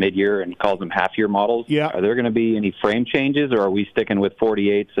change, mid-year, and calls them half-year models. Yeah. Are there going to be any frame changes, or are we sticking with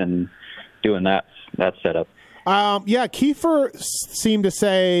 48s and doing that setup? Kiefer seemed to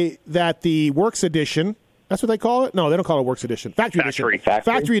say that the Works Edition, that's what they call it? No, they don't call it Works Edition. Factory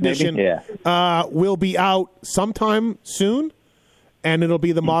Edition will be out sometime soon, and it'll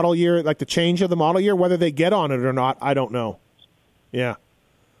be the model year, like the change of the model year. Whether they get on it or not, I don't know. Yeah.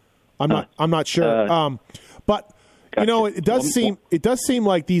 I'm not sure. But gotcha. It does seem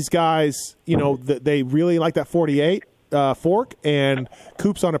like these guys, that they really like that 48 fork, and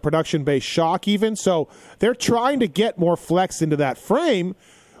Coop's on a production-based shock even. So they're trying to get more flex into that frame,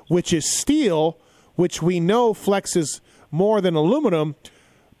 which is steel, which we know flexes more than aluminum.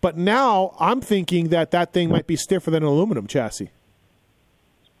 But now I'm thinking that thing might be stiffer than an aluminum chassis.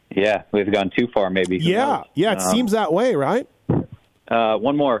 Yeah, we've gone too far maybe. Yeah, it seems that way, right?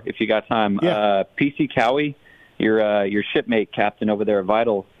 One more, if you got time. Yeah. PC Cowie, your shipmate captain over there at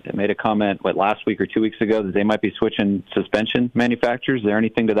Vital, made a comment, last week or 2 weeks ago, that they might be switching suspension manufacturers. Is there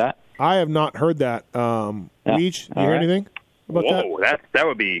anything to that? I have not heard that. Weege, you hear anything about that? That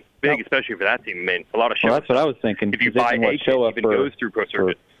would be big, especially for that team. I mean, a lot of shows. Well, that's what I was thinking. If you buy a kit, even goes through Pro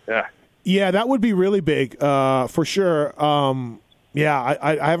Circuit. Yeah, that would be really big, for sure.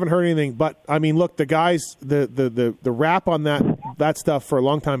 I haven't heard anything, but I mean, look, the guys, the wrap on that stuff for a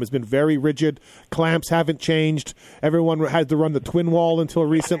long time has been very rigid. Clamps haven't changed. Everyone had to run the twin wall until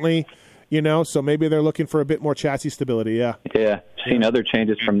recently, so maybe they're looking for a bit more chassis stability. Yeah. Yeah. Seen other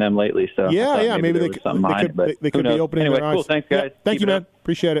changes from them lately. So maybe they could be opening their eyes. Cool. Thanks, guys. Yeah, thank you, man.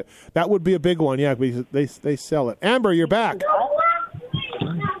 Appreciate it. That would be a big one. Yeah, because they sell it. Amber, you're back.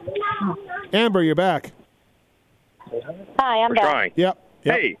 Hi, I'm We're back. trying. Yep.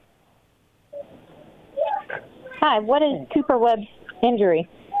 Hey. Hi, what is Cooper Webb's injury?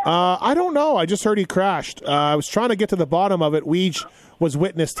 I don't know. I just heard he crashed. I was trying to get to the bottom of it. Weege was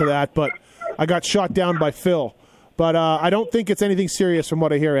witness to that, but I got shot down by Phil. But I don't think it's anything serious from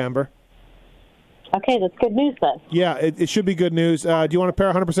what I hear, Amber. Okay, that's good news then. Yeah, it should be good news. Do you want a pair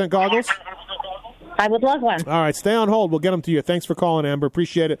of 100% goggles? I would love one. All right, stay on hold. We'll get them to you. Thanks for calling, Amber.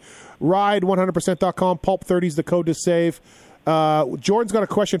 Appreciate it. Ride100%.com. Pulp30 is the code to save. Jordan's got a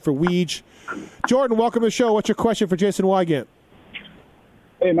question for Weege. Jordan, welcome to the show. What's your question for Jason Wygant?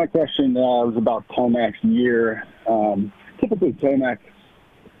 Hey, my question was about Tomac's year. Typically, Tomac,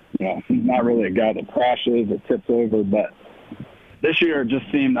 he's not really a guy that crashes or tips over, but this year it just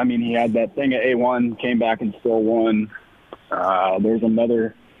seemed, he had that thing at A1, came back and still won. There's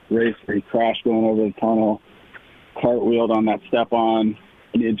another race where he crashed going over the tunnel, cartwheeled on that step-on,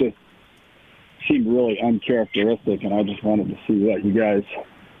 and it just seemed really uncharacteristic, and I just wanted to see what you guys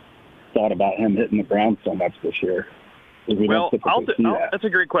thought about him hitting the ground so much this year. Well, that's a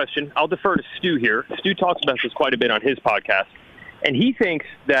great question. I'll defer to Stu here. Stu talks about this quite a bit on his podcast, and he thinks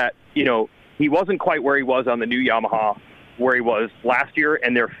that, he wasn't quite where he was on the new Yamaha where he was last year,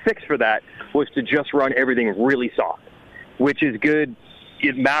 and their fix for that was to just run everything really soft, which is good.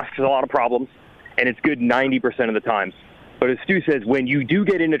 It masks a lot of problems, and it's good 90% of the time. But as Stu says, when you do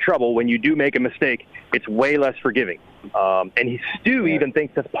get into trouble, when you do make a mistake, it's way less forgiving. And Stu even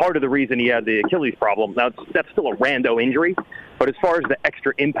thinks that's part of the reason he had the Achilles problem. Now, that's still a rando injury, but as far as the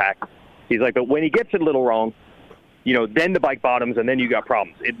extra impact, he's like, but when he gets it a little wrong, then the bike bottoms, and then you got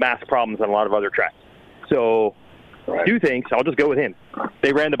problems. It masks problems on a lot of other tracks. So Stu thinks, I'll just go with him,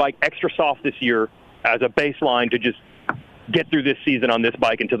 they ran the bike extra soft this year as a baseline to just get through this season on this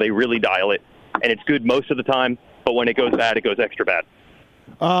bike until they really dial it. And it's good most of the time, but when it goes bad, it goes extra bad.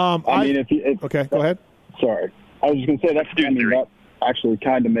 Okay, go ahead. Sorry. I was just going to say that actually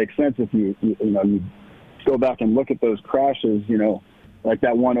kind of makes sense if you go back and look at those crashes, like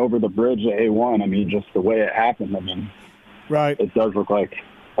that one over the bridge at A1. Just the way it happened, right. It does look like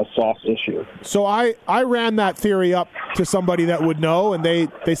a soft issue. So I ran that theory up to somebody that would know, and they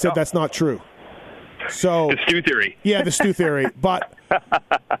said that's not true. So the Stu theory. Yeah, the Stu theory. But,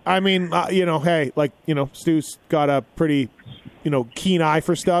 Stu's got a pretty, keen eye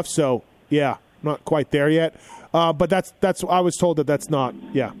for stuff. So, yeah, not quite there yet. But that's I was told that's not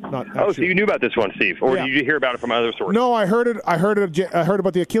so you knew about this one, Steve, or did you hear about it from other sources? No, I heard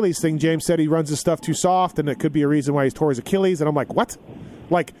about the Achilles thing. James said he runs his stuff too soft, and it could be a reason why he's tore his Achilles. And I'm like, what?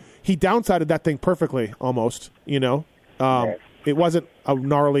 Like, he downsided that thing perfectly, almost. It wasn't a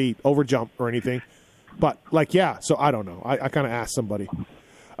gnarly overjump or anything. But, so I don't know. I kind of asked somebody.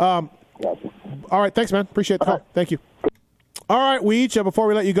 All right, thanks, man. Appreciate the call. Thank you. All right, Weege, before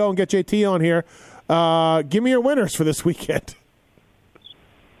we let you go and get JT on here, give me your winners for this weekend.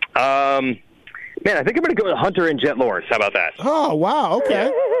 I think I'm going to go with Hunter and Jet Lawrence. How about that? Oh, wow.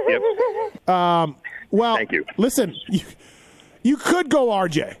 Okay. Yep. Well, thank you. Listen, you could go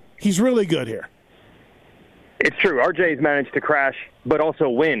RJ. He's really good here. It's true. RJ's managed to crash, but also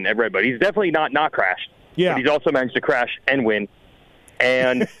win at Redbud. He's definitely not crashed. Yeah. But he's also managed to crash and win.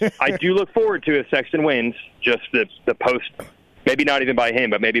 And I do look forward to if Sexton wins, just the post, maybe not even by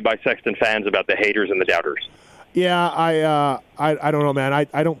him, but maybe by Sexton fans about the haters and the doubters. Yeah, I don't know, man.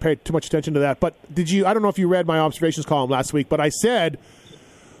 I don't pay too much attention to that. But I don't know if you read my observations column last week, but I said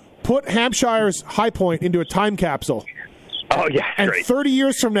put Hampshire's high point into a time capsule. Oh, yeah, and great. 30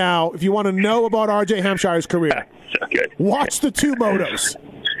 years from now, if you want to know about R.J. Hampshire's career, so good. Watch the two motos.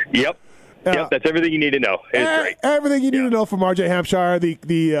 Yep, that's everything you need to know. It's great. Everything you need to know from R.J. Hampshire,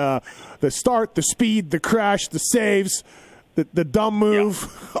 the start, the speed, the crash, the saves, the dumb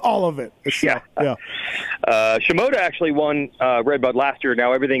move, all of it. Yeah. Shimoda actually won Redbud last year.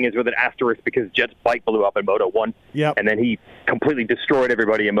 Now everything is with an asterisk because Jet's bike blew up in Moto 1. Yep. And then he completely destroyed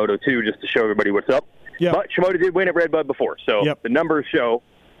everybody in Moto 2 just to show everybody what's up. Yep. But Shimoda did win at Redbud before, so the numbers show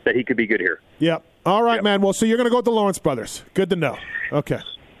that he could be good here. Yep. All right, man. Well, so you're going to go with the Lawrence brothers. Good to know. Okay.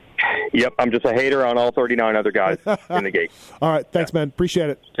 Yep. I'm just a hater on all 39 other guys in the gate. All right. Thanks, man. Appreciate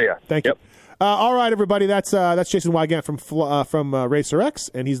it. See ya. Thank you. All right, everybody. That's Jason Wygant from Racer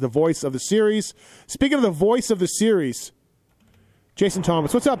X, and he's the voice of the series. Speaking of the voice of the series, Jason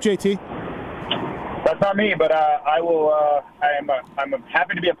Thomas. What's up, JT? That's not me, but I will. I'm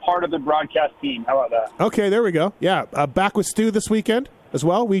happy to be a part of the broadcast team. How about that? Okay, there we go. Yeah, back with Stu this weekend as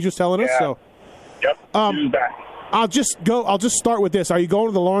well. We just telling us so. Yep. Stu's back. I'll just start with this. Are you going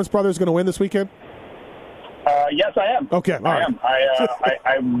to the Lawrence brothers going to win this weekend? Yes, I am. Okay, I am.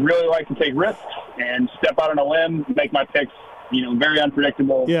 I really like to take risks and step out on a limb, make my picks very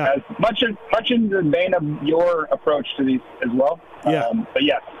unpredictable. Yeah. As much in the vein of your approach to these as well. Yeah. But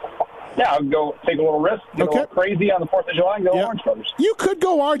yes. Yeah, I'll go take a little risk, get a little crazy on the 4th of July, and go Orange Brothers. You could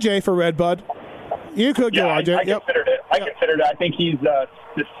go RJ for Redbud. You could go RJ. I considered it. Considered it. I think he's the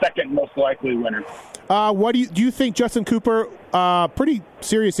second most likely winner. What do you think Justin Cooper, pretty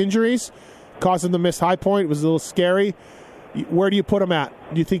serious injuries, caused him to miss High Point? It was a little scary. Where do you put him at?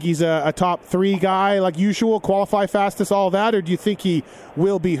 Do you think he's a top 3 guy like usual, qualify fastest, all that, or do you think he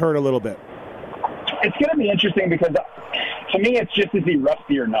will be hurt a little bit? It's going to be interesting because to me it's just, is he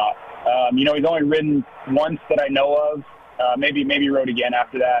rusty or not? He's only ridden once that I know of. Maybe he rode again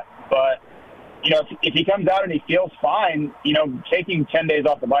after that. But, if he comes out and he feels fine, taking 10 days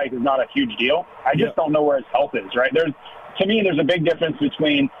off the bike is not a huge deal. I just don't know where his health is, right? To me, there's a big difference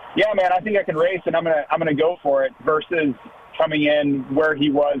between, yeah, man, I think I can race and I'm gonna go for it, versus coming in where he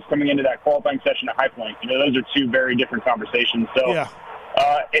was coming into that qualifying session at High Point. Those are two very different conversations. So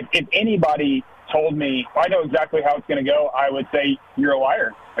if anybody told me I know exactly how it's going to go, I would say you're a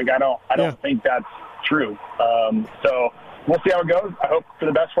liar. Like I don't think that's true. So we'll see how it goes. I hope for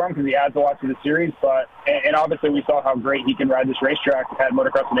the best for him because he adds a lot to the series. But and obviously we saw how great he can ride this racetrack at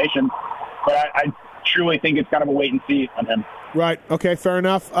Motocross Nation. But I truly think it's kind of a wait and see on him. Right. Okay, fair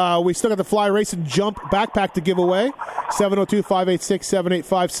enough. We still got the Fly Racing Jump backpack to give away,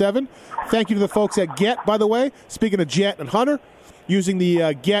 702-586-7857. Thank you to the folks at Get, by the way. Speaking of Jet and Hunter, using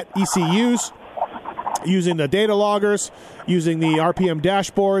the Get ECUs, using the data loggers, using the RPM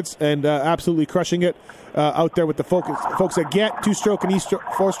dashboards, and absolutely crushing it out there with the folks at Get, 2-stroke and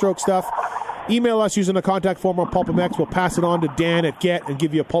 4-stroke stuff. Email us using the contact form on Pulp MX. We'll pass it on to Dan at Get and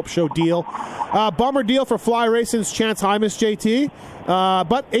give you a Pulp Show deal. Bummer deal for Fly Racing's Chance Hymas, JT.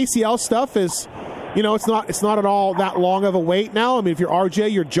 But ACL stuff is, it's not at all that long of a wait now. I mean, if you're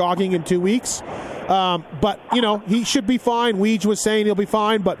RJ, you're jogging in 2 weeks. But, he should be fine. Weege was saying he'll be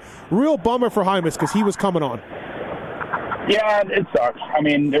fine. But real bummer for Hymas because he was coming on. Yeah, it sucks. I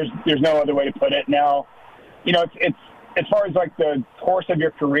mean, there's no other way to put it. Now, it's as far as like the course of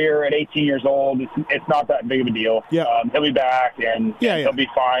your career at 18 years old, it's not that big of a deal. Yeah. He'll be back and he'll be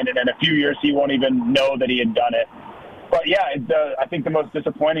fine. And in a few years, he won't even know that he had done it. But yeah, I think the most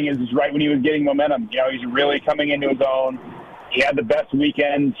disappointing is right when he was getting momentum. He's really coming into his own. He had the best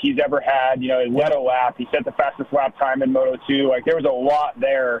weekend he's ever had. He led a lap. He set the fastest lap time in Moto2. Like there was a lot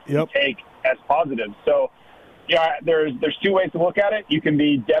there to take as positive. So, there's 2 ways to look at it. You can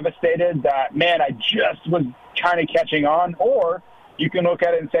be devastated that, man, I just was kind of catching on, or you can look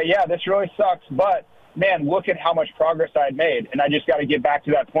at it and say, yeah, this really sucks, but man, look at how much progress I had made, and I just got to get back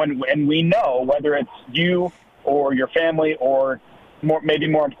to that point. And we know, whether it's you or your family or maybe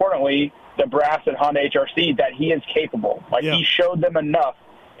more importantly, the brass at Honda HRC, that he is capable. He showed them enough,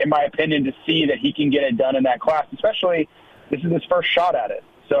 in my opinion, to see that he can get it done in that class, especially this is his first shot at it.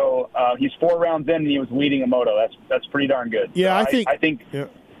 So he's 4 rounds in and he was leading a moto. That's pretty darn good. Yeah, so I think you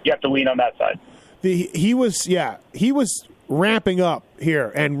have to lean on that side. He was ramping up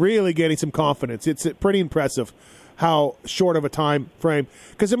here and really getting some confidence. It's pretty impressive how short of a time frame.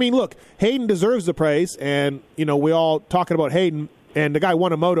 Because, I mean, look, Hayden deserves the praise, and, we all talking about Hayden, and the guy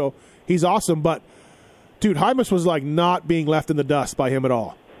won a moto. He's awesome, but, dude, Hymas was, not being left in the dust by him at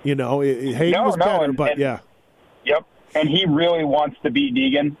all. Hayden was better, but, yeah. Yep, and he really wants to beat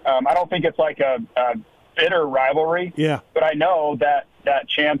Deegan. I don't think it's like a bitter rivalry. Yeah. But I know that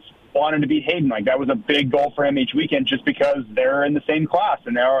Chance wanted to beat Hayden. That was a big goal for him each weekend, just because they're in the same class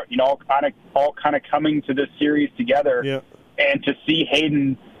and they're all kind of coming to this series together. Yeah. And to see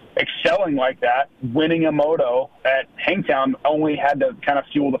Hayden excelling like that, winning a moto at Hangtown, only had to kind of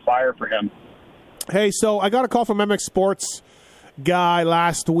fuel the fire for him. Hey, so I got a call from MX Sports guy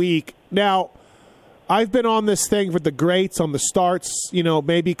last week. Now, I've been on this thing with the greats on the starts,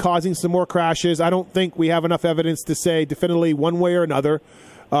 maybe causing some more crashes. I don't think we have enough evidence to say definitively one way or another.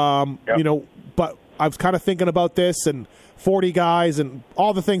 But I was kind of thinking about this and 40 guys and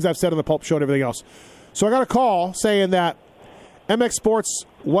all the things I've said on the Pulp Show and everything else. So I got a call saying that MX Sports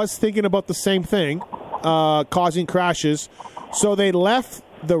was thinking about the same thing, causing crashes. So they left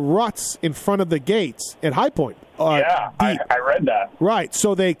the ruts in front of the gates at High Point. I read that. Right.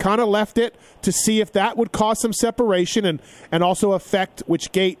 So they kind of left it to see if that would cause some separation and also affect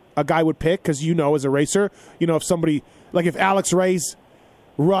which gate a guy would pick. Because, as a racer, if somebody, if Alex Ray's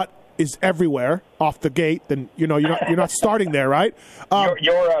rut is everywhere off the gate, then you're not starting there, right?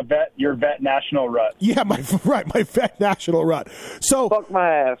 Your vet national rut. Yeah, my vet national rut. So fuck my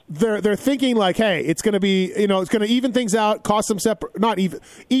ass. They're thinking hey, it's going to be it's going to even things out, cause some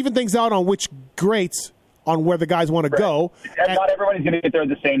even things out on which greats on where the guys want to go. And not everybody's going to get there at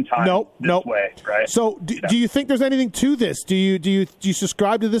the same time. This way, right? So, do you think there's anything to this? Do you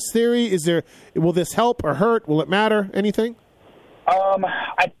subscribe to this theory? Will this help or hurt? Will it matter? Anything?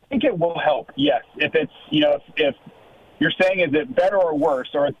 I think it will help. Yes, if it's if you're saying is it better or worse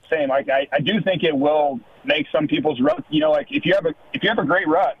or it's the same, like I do think it will make some people's rut. Like if you have a great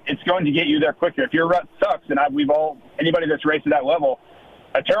rut, it's going to get you there quicker. If your rut sucks, and anybody that's raced at that level,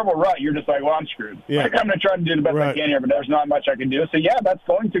 a terrible rut, you're just like, well, I'm screwed. Yeah. Like, I'm going to try to do the best I can here, but there's not much I can do. So yeah, that's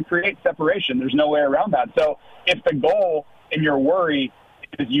going to create separation. There's no way around that. So if the goal in your worry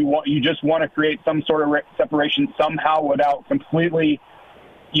is you just want to create some sort of separation somehow without completely,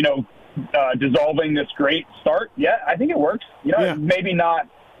 dissolving this great start, yeah, I think it works. Maybe not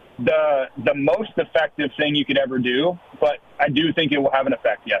the most effective thing you could ever do, but I do think it will have an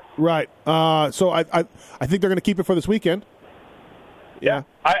effect, yes. Right. So I think they're going to keep it for this weekend. Yeah.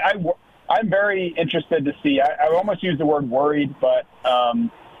 I'm very interested to see. I almost use the word worried, but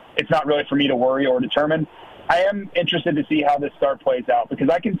it's not really for me to worry or determine. I am interested to see how this start plays out, because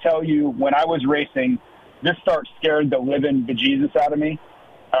I can tell you when I was racing, this start scared the living bejesus out of me.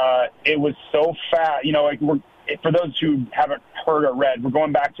 It was so fast. For those who haven't heard or read, we're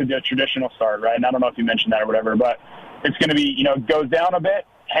going back to the traditional start, right? And I don't know if you mentioned that or whatever, but it's going to be, goes down a bit,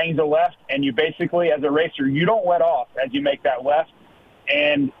 hangs a left, and you basically, as a racer, you don't let off as you make that left.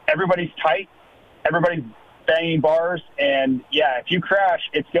 And everybody's tight, everybody's banging bars, and yeah, if you crash,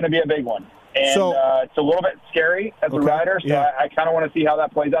 it's going to be a big one. And it's a little bit scary as a rider, so I kind of want to see how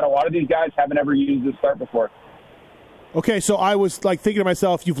that plays out. A lot of these guys haven't ever used this start before. Okay, so I was thinking to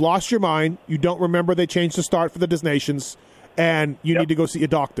myself, you've lost your mind, you don't remember they changed the start for the Disnations, and you need to go see a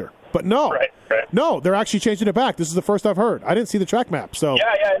doctor. But no, no, they're actually changing it back. This is the first I've heard. I didn't see the track map. So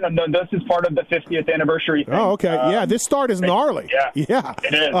no, this is part of the 50th anniversary thing. Oh, okay. This start is gnarly. Yeah.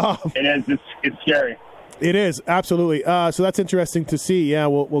 It is. It's scary. It is, absolutely. So that's interesting to see. Yeah,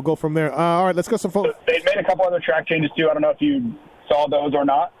 we'll go from there. All right, let's go some phone. They made a couple other track changes, too. I don't know if you saw those or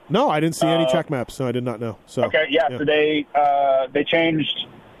not. No, I didn't see any track maps, so I did not know. So so they changed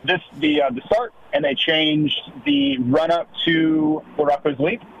the start, and they changed the run-up to Rocco's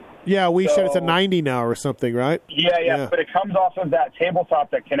Leap. Yeah, we said it's a 90 now or something, right? Yeah, but it comes off of that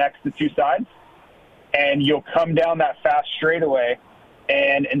tabletop that connects the two sides, and you'll come down that fast straightaway,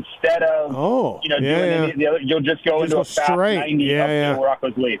 and instead of doing any of the other, you'll just go into a fast 90 up to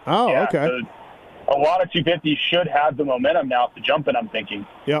Rocco's Leap. Oh, okay. So a lot of 250s should have the momentum now to jump in, I'm thinking.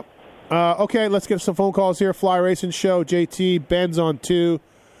 Yep. Okay, let's get some phone calls here. Fly Racing Show, JT, Ben's on 2.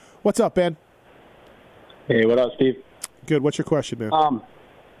 What's up, Ben? Hey, what up, Steve? Good. What's your question, man?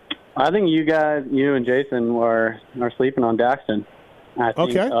 I think you and Jason are sleeping on Daxton. I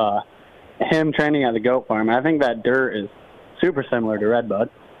think him training at the goat farm, I think that dirt is super similar to Redbud.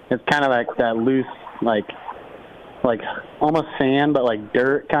 It's kind of like that loose, like almost sand, but like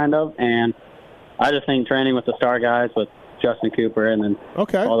dirt kind of. And I just think training with the star guys, with Justin Cooper and then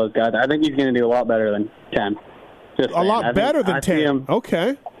all those guys, I think he's going to do a lot better than 10. Just a lot better than 10.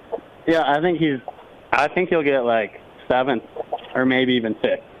 Okay. Yeah, I think he'll get like 7th or maybe even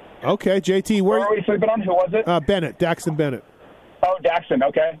 6th. Okay, JT, where are we sleeping on? Who was it? Bennett, Daxton Bennett. Oh, Daxton.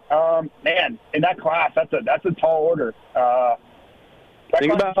 Okay. Man, in that class, that's a tall order.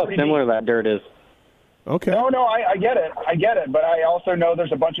 Think about how similar that dirt is. Okay. No, I get it. But I also know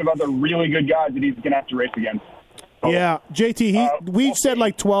there's a bunch of other really good guys that he's going to have to race against. So, yeah, JT, we've said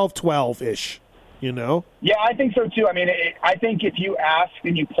like 12-12-ish. Yeah, I think so too. I mean, I think if you ask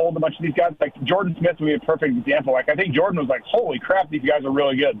and you polled a bunch of these guys, like Jordan Smith would be a perfect example. Like I think Jordan was like, "Holy crap, these guys are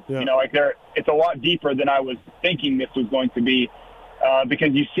really good." Yeah. It's a lot deeper than I was thinking this was going to be,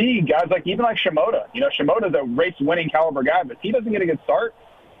 because you see guys even like Shimoda. Shimoda's a race-winning caliber guy, but he doesn't get a good start.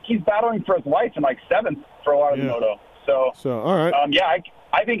 He's battling for his life in like 7th for a lot of the moto. So all right.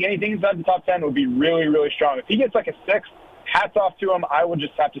 I think anything inside the top 10 would be really, really strong. If he gets like a 6th. Hats off to him. I would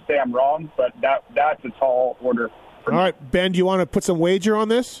just have to say I'm wrong, but that's a tall order. All right, Ben, do you want to put some wager on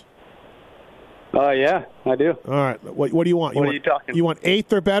this? Yeah, I do. All right, what do you want? What are you talking? You want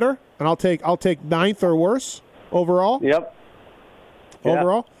 8th or better, and I'll take 9th or worse overall. Yep.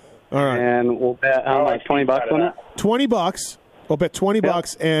 Overall. All right, and we'll bet how much? $20 on it. $20. We'll bet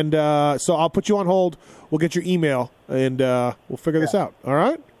 $20, and so I'll put you on hold. We'll get your email, and we'll figure this out. All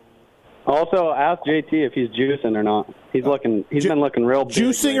right. Also, ask JT if he's juicing or not. He's been looking real big.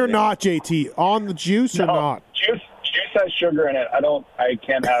 Juicing or not, JT? On the juice or not? Juice has sugar in it. I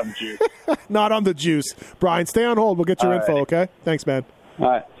can't have juice. Not on the juice. Brian, stay on hold. We'll get your info, okay? Thanks, man. All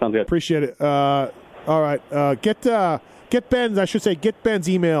right, sounds good. Appreciate it. All right. Get Ben's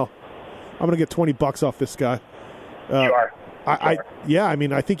email. I'm going to get $20 off this guy. You are. I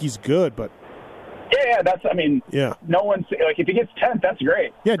mean, I think he's good, but Yeah, that's. I mean, yeah. No one's like if he gets 10th, that's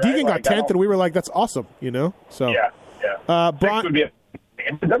great. Yeah, right? Deegan got 10th, and we were like, "That's awesome," you know. So yeah. Brian would be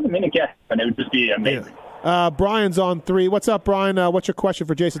it doesn't mean it can't, and it would just be amazing. Yeah. Brian's on 3. What's up, Brian? What's your question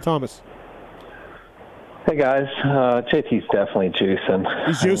for Jason Thomas? Hey guys, JT's definitely juicing.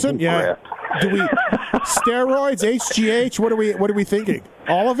 He's juicing, yeah. Do we steroids, HGH? What are we thinking?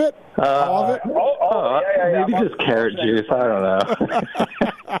 All of it? All of it? Maybe just carrot juice. I don't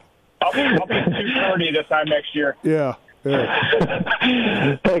know. I'll be 230 this time next year. Yeah.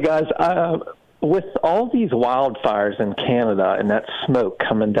 Hey guys, with all these wildfires in Canada and that smoke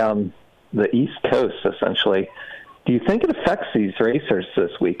coming down the East Coast, essentially, do you think it affects these racers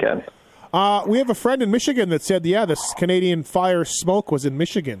this weekend? We have a friend in Michigan that said, this Canadian fire smoke was in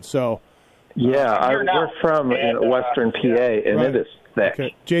Michigan. So, we're from Western PA, and it is thick.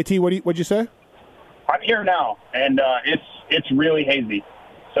 Okay. JT, what'd you say? I'm here now, and it's really hazy.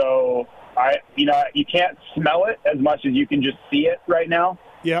 So you can't smell it as much as you can just see it right now.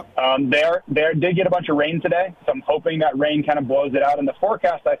 Yep. They did get a bunch of rain today, so I'm hoping that rain kind of blows it out. In the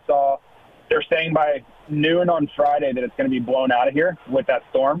forecast I saw, they're saying by noon on Friday that it's going to be blown out of here with that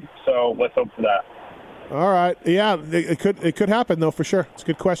storm. So let's hope for that. All right. Yeah, it could happen though for sure. It's a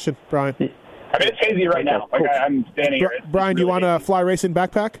good question, Brian. I mean, it's hazy right now. Like I'm standing here. Brian, do you want a fly racing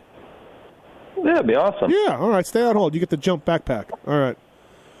backpack? Yeah, it'd be awesome. Yeah. All right. Stay on hold. You get the jump backpack. All right.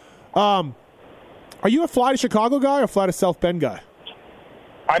 Are you a fly to Chicago guy or fly to South Bend guy?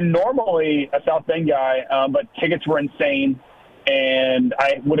 I'm normally a South Bend guy, but tickets were insane. And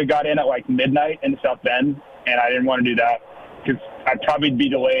I would have got in at like midnight in South Bend, and I didn't want to do that because I'd probably be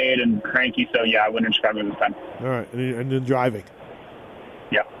delayed and cranky. So, I went in Chicago this time. All right, and then driving.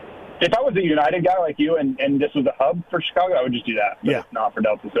 Yeah. If I was a United guy like you and this was a hub for Chicago, I would just do that. But it's not for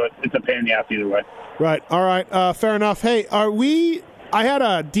Delta, so it's a pain in the ass either way. Right. All right. Fair enough. Hey, I had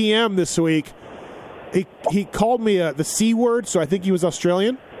a DM this week. He called me the C word, so I think he was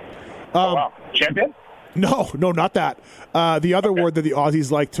Australian. Wow. Champion? No, not that. The other word that the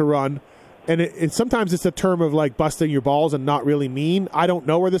Aussies like to run, and sometimes it's a term of like busting your balls and not really mean. I don't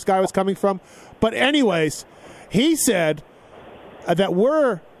know where this guy was coming from, but anyways, he said that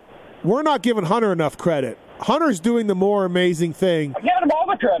we're not giving Hunter enough credit. Hunter's doing the more amazing thing. I'm giving him all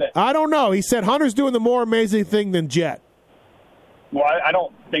the credit. I don't know. He said Hunter's doing the more amazing thing than Jet. Well, I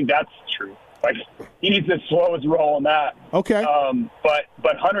don't think that's true. Like, he needs to slow his roll on that. Okay.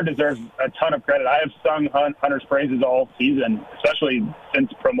 But Hunter deserves a ton of credit. I have sung Hunter's praises all season, especially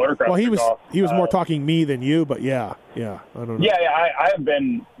since pro motocross. Well, he was more talking me than you, but yeah. I don't know. Yeah, I have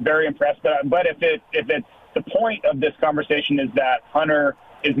been very impressed. But if it's the point of this conversation is that Hunter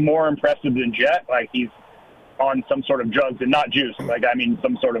is more impressive than Jet, like he's on some sort of drugs and not juice. Like, I mean,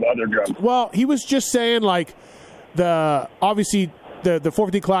 some sort of other drugs. Well, he was just saying like obviously. The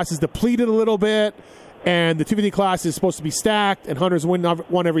 450 class is depleted a little bit, and the 250 class is supposed to be stacked, and Hunter's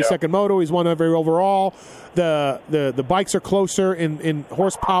won every second moto. He's won every overall. The bikes are closer in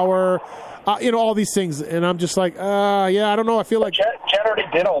horsepower, all these things. And I'm just like, I don't know. I feel like Jet already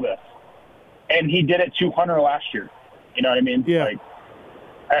did all this, and he did it to Hunter last year. You know what I mean? Yeah.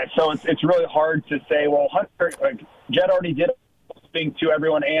 So it's really hard to say, well, Hunter, Jet already did thing to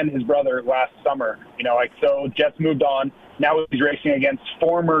everyone and his brother last summer. So Jet's moved on. Now he's racing against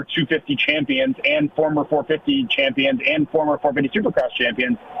former 250 champions and former 450 champions and former 450 Supercross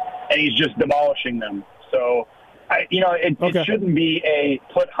champions, and he's just demolishing them. So, it shouldn't be a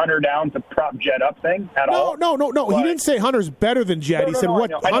put Hunter down to prop Jet up thing at all. No. But he didn't say Hunter's better than Jet. He said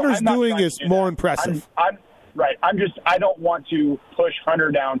what Hunter's doing is more impressive. Right. I don't want to push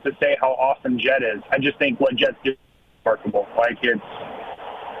Hunter down to say how awesome Jet is. I just think what Jet's doing is remarkable.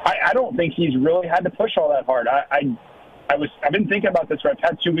 I don't think he's really had to push all that hard. I've been thinking about this. I've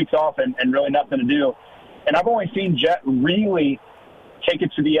had 2 weeks off and really nothing to do, and I've only seen Jet really take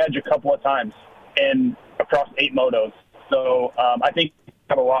it to the edge a couple of times and across 8 motos. So I think we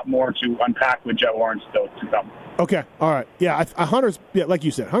have a lot more to unpack with Jet Lawrence still to come. Okay, all right, yeah. Hunter's like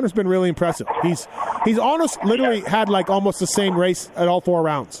you said, Hunter's been really impressive. He's almost literally had like almost the same race at all 4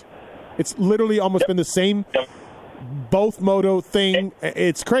 rounds. It's literally almost been the same both moto thing.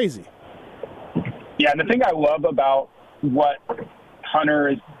 It's crazy. Yeah, and the thing I love about what Hunter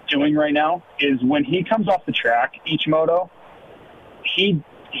is doing right now is when he comes off the track each moto, he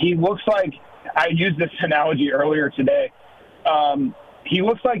looks like, I used this analogy earlier today, he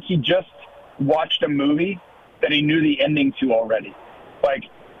looks like he just watched a movie that he knew the ending to already. Like,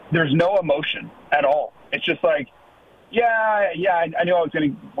 there's no emotion at all. It's just like, I knew I was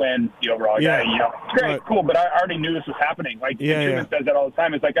going to win the overall. It's great, cool, but I already knew this was happening. Like, Truman says that all the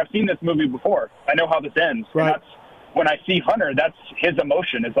time. It's like, I've seen this movie before. I know how this ends. Right. And when I see Hunter, that's his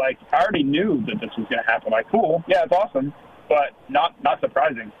emotion. It's like, I already knew that this was going to happen. Like, cool, yeah, it's awesome, but not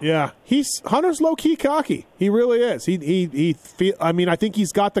surprising. Yeah, Hunter's low key cocky. He really is. I think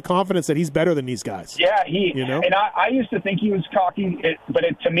he's got the confidence that he's better than these guys. Yeah, and I used to think he was cocky, but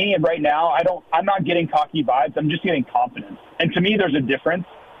to me right now, I'm not getting cocky vibes. I'm just getting confidence. And to me, there's a difference.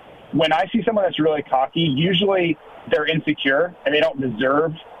 When I see someone that's really cocky, usually they're insecure and they don't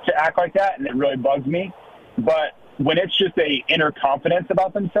deserve to act like that, and it really bugs me. But when it's just a inner confidence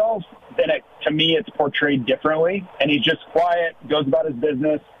about themselves, then to me it's portrayed differently. And he's just quiet, goes about his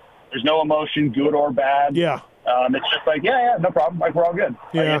business. There's no emotion, good or bad. Yeah. It's just like, yeah, no problem. Like, we're all good.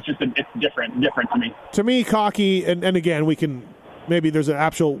 Yeah. Like, it's different to me. To me, cocky, and again, we can maybe there's an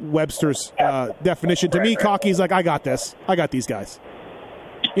actual Webster's definition. To me, cocky is like, I got this. I got these guys.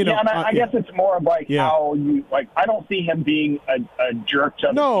 I guess it's more of like how you like. I don't see him being a jerk to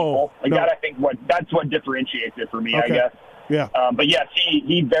other people. Like that, I think that's what differentiates it for me. Okay. I guess. Yeah. But yes,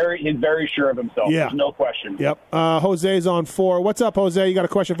 he's very sure of himself. Yeah. There's no question. Yep. Jose's on 4. What's up, Jose? You got a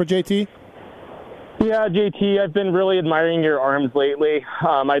question for JT? Yeah, JT, I've been really admiring your arms lately.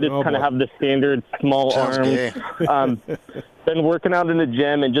 I just kind of have the standard small arms. Been working out in the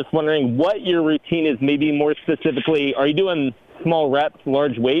gym and just wondering what your routine is. Maybe more specifically, are you doing small reps,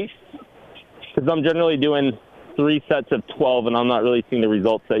 large weights? Because I'm generally doing 3 sets of 12, and I'm not really seeing the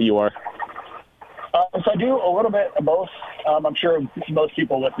results that you are. So I do a little bit of both. I'm sure most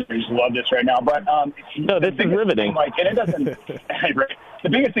people listeners love this right now, but no, this is riveting. And it doesn't. The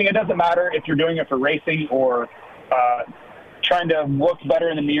biggest thing, it doesn't matter if you're doing it for racing or trying to look better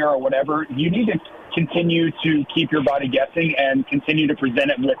in the mirror or whatever. You need to continue to keep your body guessing and continue to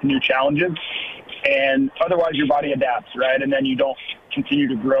present it with new challenges. And otherwise your body adapts, right? And then you don't continue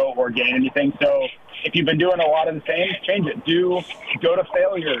to grow or gain anything. So if you've been doing a lot of the same, change it. Go to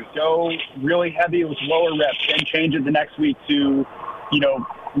failure. Go really heavy with lower reps, then change it the next week to,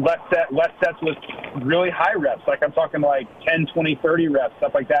 less sets with really high reps. Like I'm talking like 10, 20, 30 reps,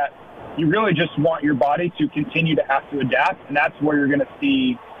 stuff like that. You really just want your body to continue to have to adapt, and that's where you're going to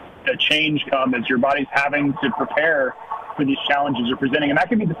see the change come, as your body's having to prepare for these challenges you're presenting. And that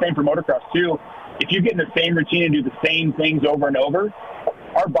can be the same for motocross too. If you get in the same routine and do the same things over and over,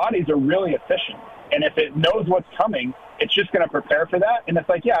 our bodies are really efficient. And if it knows what's coming, it's just going to prepare for that. And it's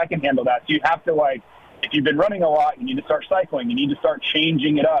like, yeah, I can handle that. So you have to, if you've been running a lot, you need to start cycling. You need to start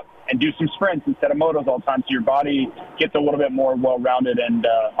changing it up and do some sprints instead of motos all the time, so your body gets a little bit more well-rounded, and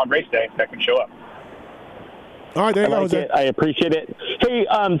on race day that can show up. All right, there you go, Jose. I appreciate it. Hey,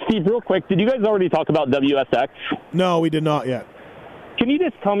 Steve, real quick, did you guys already talk about WSX? No, we did not yet. Can you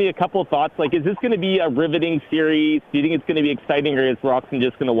just tell me a couple of thoughts? Like, is this going to be a riveting series? Do you think it's going to be exciting, or is Roxon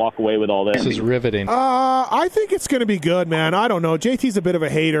just going to walk away with all this? This is riveting. I think it's going to be good, man. I don't know. JT's a bit of a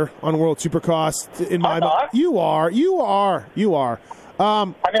hater on World Supercross. In my mind, you are.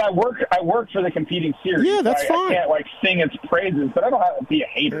 I work for the competing series. Yeah, that's fine. I can't sing its praises, but I don't have to be a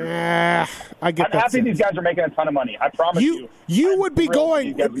hater. I get I'm that happy sense. these guys are making a ton of money. I promise you. You would be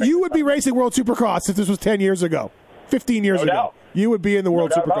racing World Supercross if this was 10 years ago, 15 years ago. Doubt. You would be in the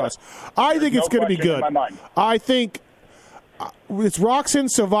World Supercross. I think it's going to be good. I think it's Roxon,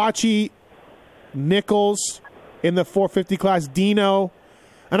 Savacci, Nichols in the 450 class, Dino,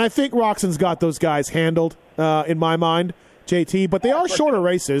 and I think Roxon's got those guys handled in my mind, JT. But they are shorter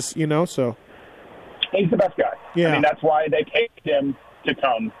races, so. He's the best guy. Yeah. I mean, that's why they paid him to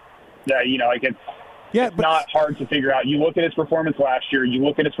come. It's not hard to figure out. You look at his performance last year. You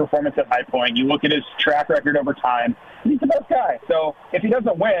look at his performance at High Point. You look at his track record over time. He's the best guy. So if he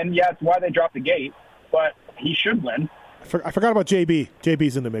doesn't win, it's why they dropped the gate. But he should win. I forgot about JB.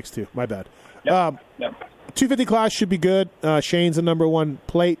 JB's in the mix too. My bad. Yep. 250 class should be good. Shane's the number one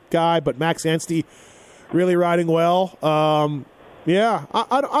plate guy, but Max Anstey really riding well. I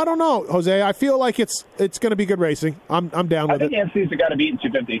don't know, Jose. I feel like it's going to be good racing. I'm down with it. I think Anstey's the guy to beat in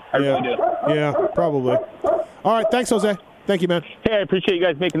 250. I really do. Yeah, probably. All right, thanks, Jose. Thank you, man. Hey, I appreciate you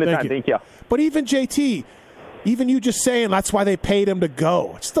guys making the time. Thank you. But even JT, even you just saying that's why they paid him to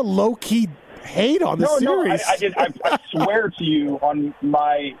go. It's the low-key hate on the series. I swear to you on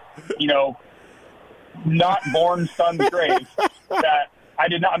my, not born son's grave that I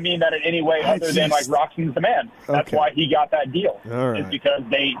did not mean that in any way other than Roxon's the man. That's why he got that deal. All right. It's because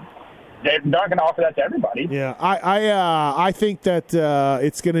they're not going to offer that to everybody. Yeah, I think that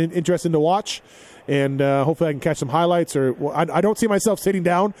it's going to be interesting to watch, and hopefully I can catch some highlights. I don't see myself sitting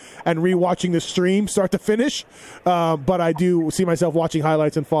down and rewatching the stream start to finish, but I do see myself watching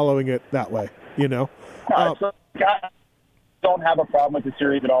highlights and following it that way. I don't have a problem with the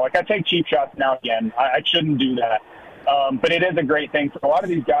series at all. I take cheap shots now and again. I shouldn't do that. But it is a great thing for a lot of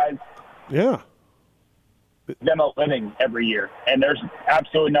these guys. Yeah. them a living every year, and there's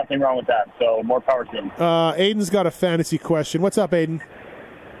absolutely nothing wrong with that. So more power to them. Aiden's got a fantasy question. What's up, Aiden?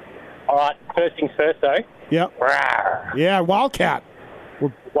 All right, first things first, though. Yep. Yeah, Wildcat.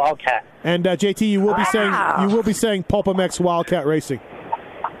 Wildcat. And JT, you will be saying Pulp MX Wildcat Racing.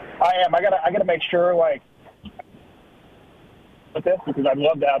 I am. I gotta make sure with this because I'd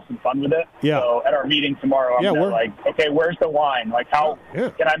love to have some fun with it. Yeah. So at our meeting tomorrow, I'm okay, where's the line? Like, how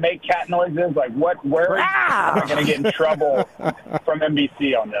can I make cat noises? Like, where am I going to get in trouble from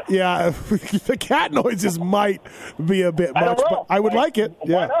NBC on this? Yeah, the cat noises might be a bit much, but I would like it.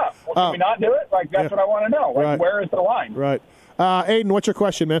 Why not? Well, can we not do it? Like, that's what I want to know. Like, where is the line? Right. Aiden, what's your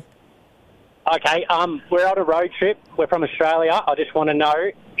question, man? Okay, we're on a road trip. We're from Australia. I just want to know,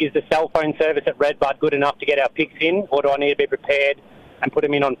 is the cell phone service at Redbud good enough to get our picks in, or do I need to be prepared and put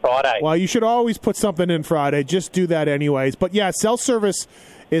them in on Friday? Well, you should always put something in Friday. Just do that anyways. But, yeah, cell service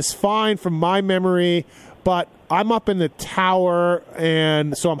is fine from my memory, but I'm up in the tower,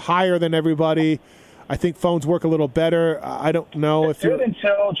 and so I'm higher than everybody. I think phones work a little better. I don't know if you're...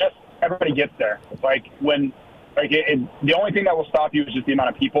 until just everybody gets there. Like, when... the only thing that will stop you is just the amount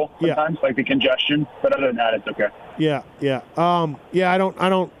of people sometimes, like the congestion. But other than that, it's okay. Yeah. I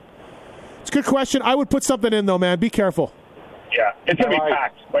don't. It's a good question. I would put something in though, man. Be careful. Yeah, it's gonna be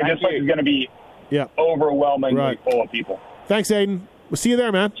packed. Like this place is gonna be overwhelmingly full of people. Thanks, Aiden. We'll see you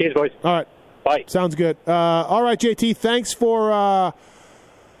there, man. Cheers, boys. All right. Bye. Sounds good. All right, JT. Thanks for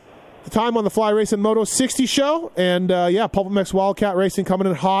the time on the Fly Racing Moto 60 show. And, Pulp MX Wildcat Racing coming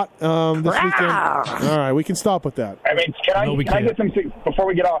in hot this weekend. All right, we can stop with that. I mean, can I get some, before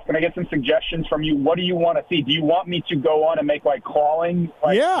we get off, can I get some suggestions from you? What do you want to see? Do you want me to go on and make, clawing,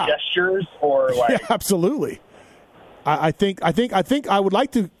 gestures? Or, Yeah, absolutely. I think I would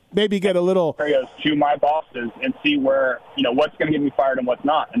like to maybe get a little... areas to my bosses and see where, what's going to get me fired and what's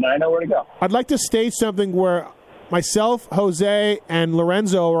not. And then I know where to go. I'd like to stage something where... myself, Jose, and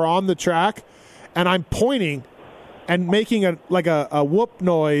Lorenzo are on the track, and I'm pointing and making a whoop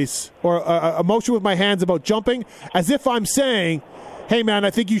noise or a motion with my hands about jumping, as if I'm saying, "Hey, man, I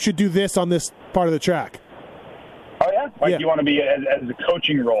think you should do this on this part of the track." Oh yeah, you want to be as a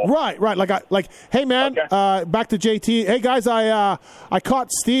coaching role, right? Hey, man, back to JT. Hey guys, I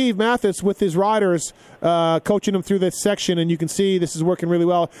caught Steve Matthes with his riders, coaching them through this section, and you can see this is working really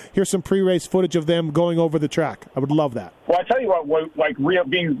well. Here's some pre-race footage of them going over the track. I would love that. Well, I tell you what,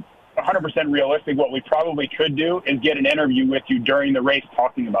 being 100% realistic, what we probably could do is get an interview with you during the race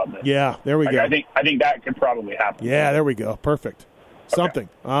talking about this. Yeah, there we go. I think that could probably happen. Yeah, there we go. Perfect. Something.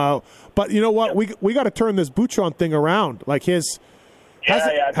 But you know what? We got to turn this Boutron thing around. Like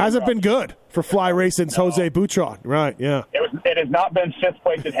hasn't been good for Fly Racing's Jose Boutron. Right, yeah. It has not been fifth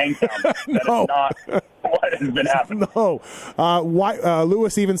place at Hangtown. That is not what has been happening. No.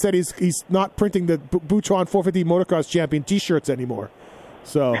 Lewis even said he's not printing the Boutron 450 Motocross Champion T-shirts anymore.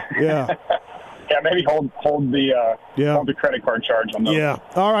 So, yeah. Yeah, maybe hold the credit card charge on those. Yeah.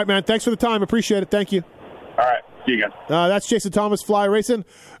 All right, man. Thanks for the time. Appreciate it. Thank you. All right. See you guys. That's Jason Thomas, Fly Racing.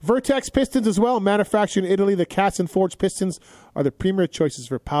 Vertex Pistons as well, manufactured in Italy. The cast and forged pistons are the premier choices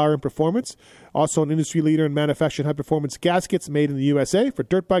for power and performance. Also an industry leader in manufacturing high-performance gaskets made in the USA for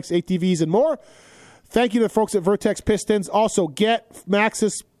dirt bikes, ATVs, and more. Thank you to the folks at Vertex Pistons. Also, get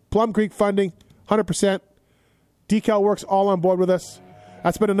Maxis, Plum Creek funding, 100%. Decal Works all on board with us.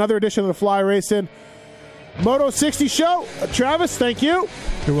 That's been another edition of the Fly Racing Moto 60 show. Travis, thank you.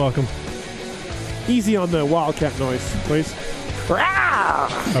 You're welcome. Easy on the Wildcat noise, please.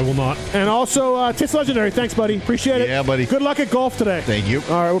 I will not. And also, Tits Legendary, thanks, buddy. Appreciate it. Yeah, buddy. Good luck at golf today. Thank you.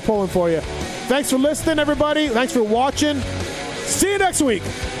 All right, we're pulling for you. Thanks for listening, everybody. Thanks for watching. See you next week.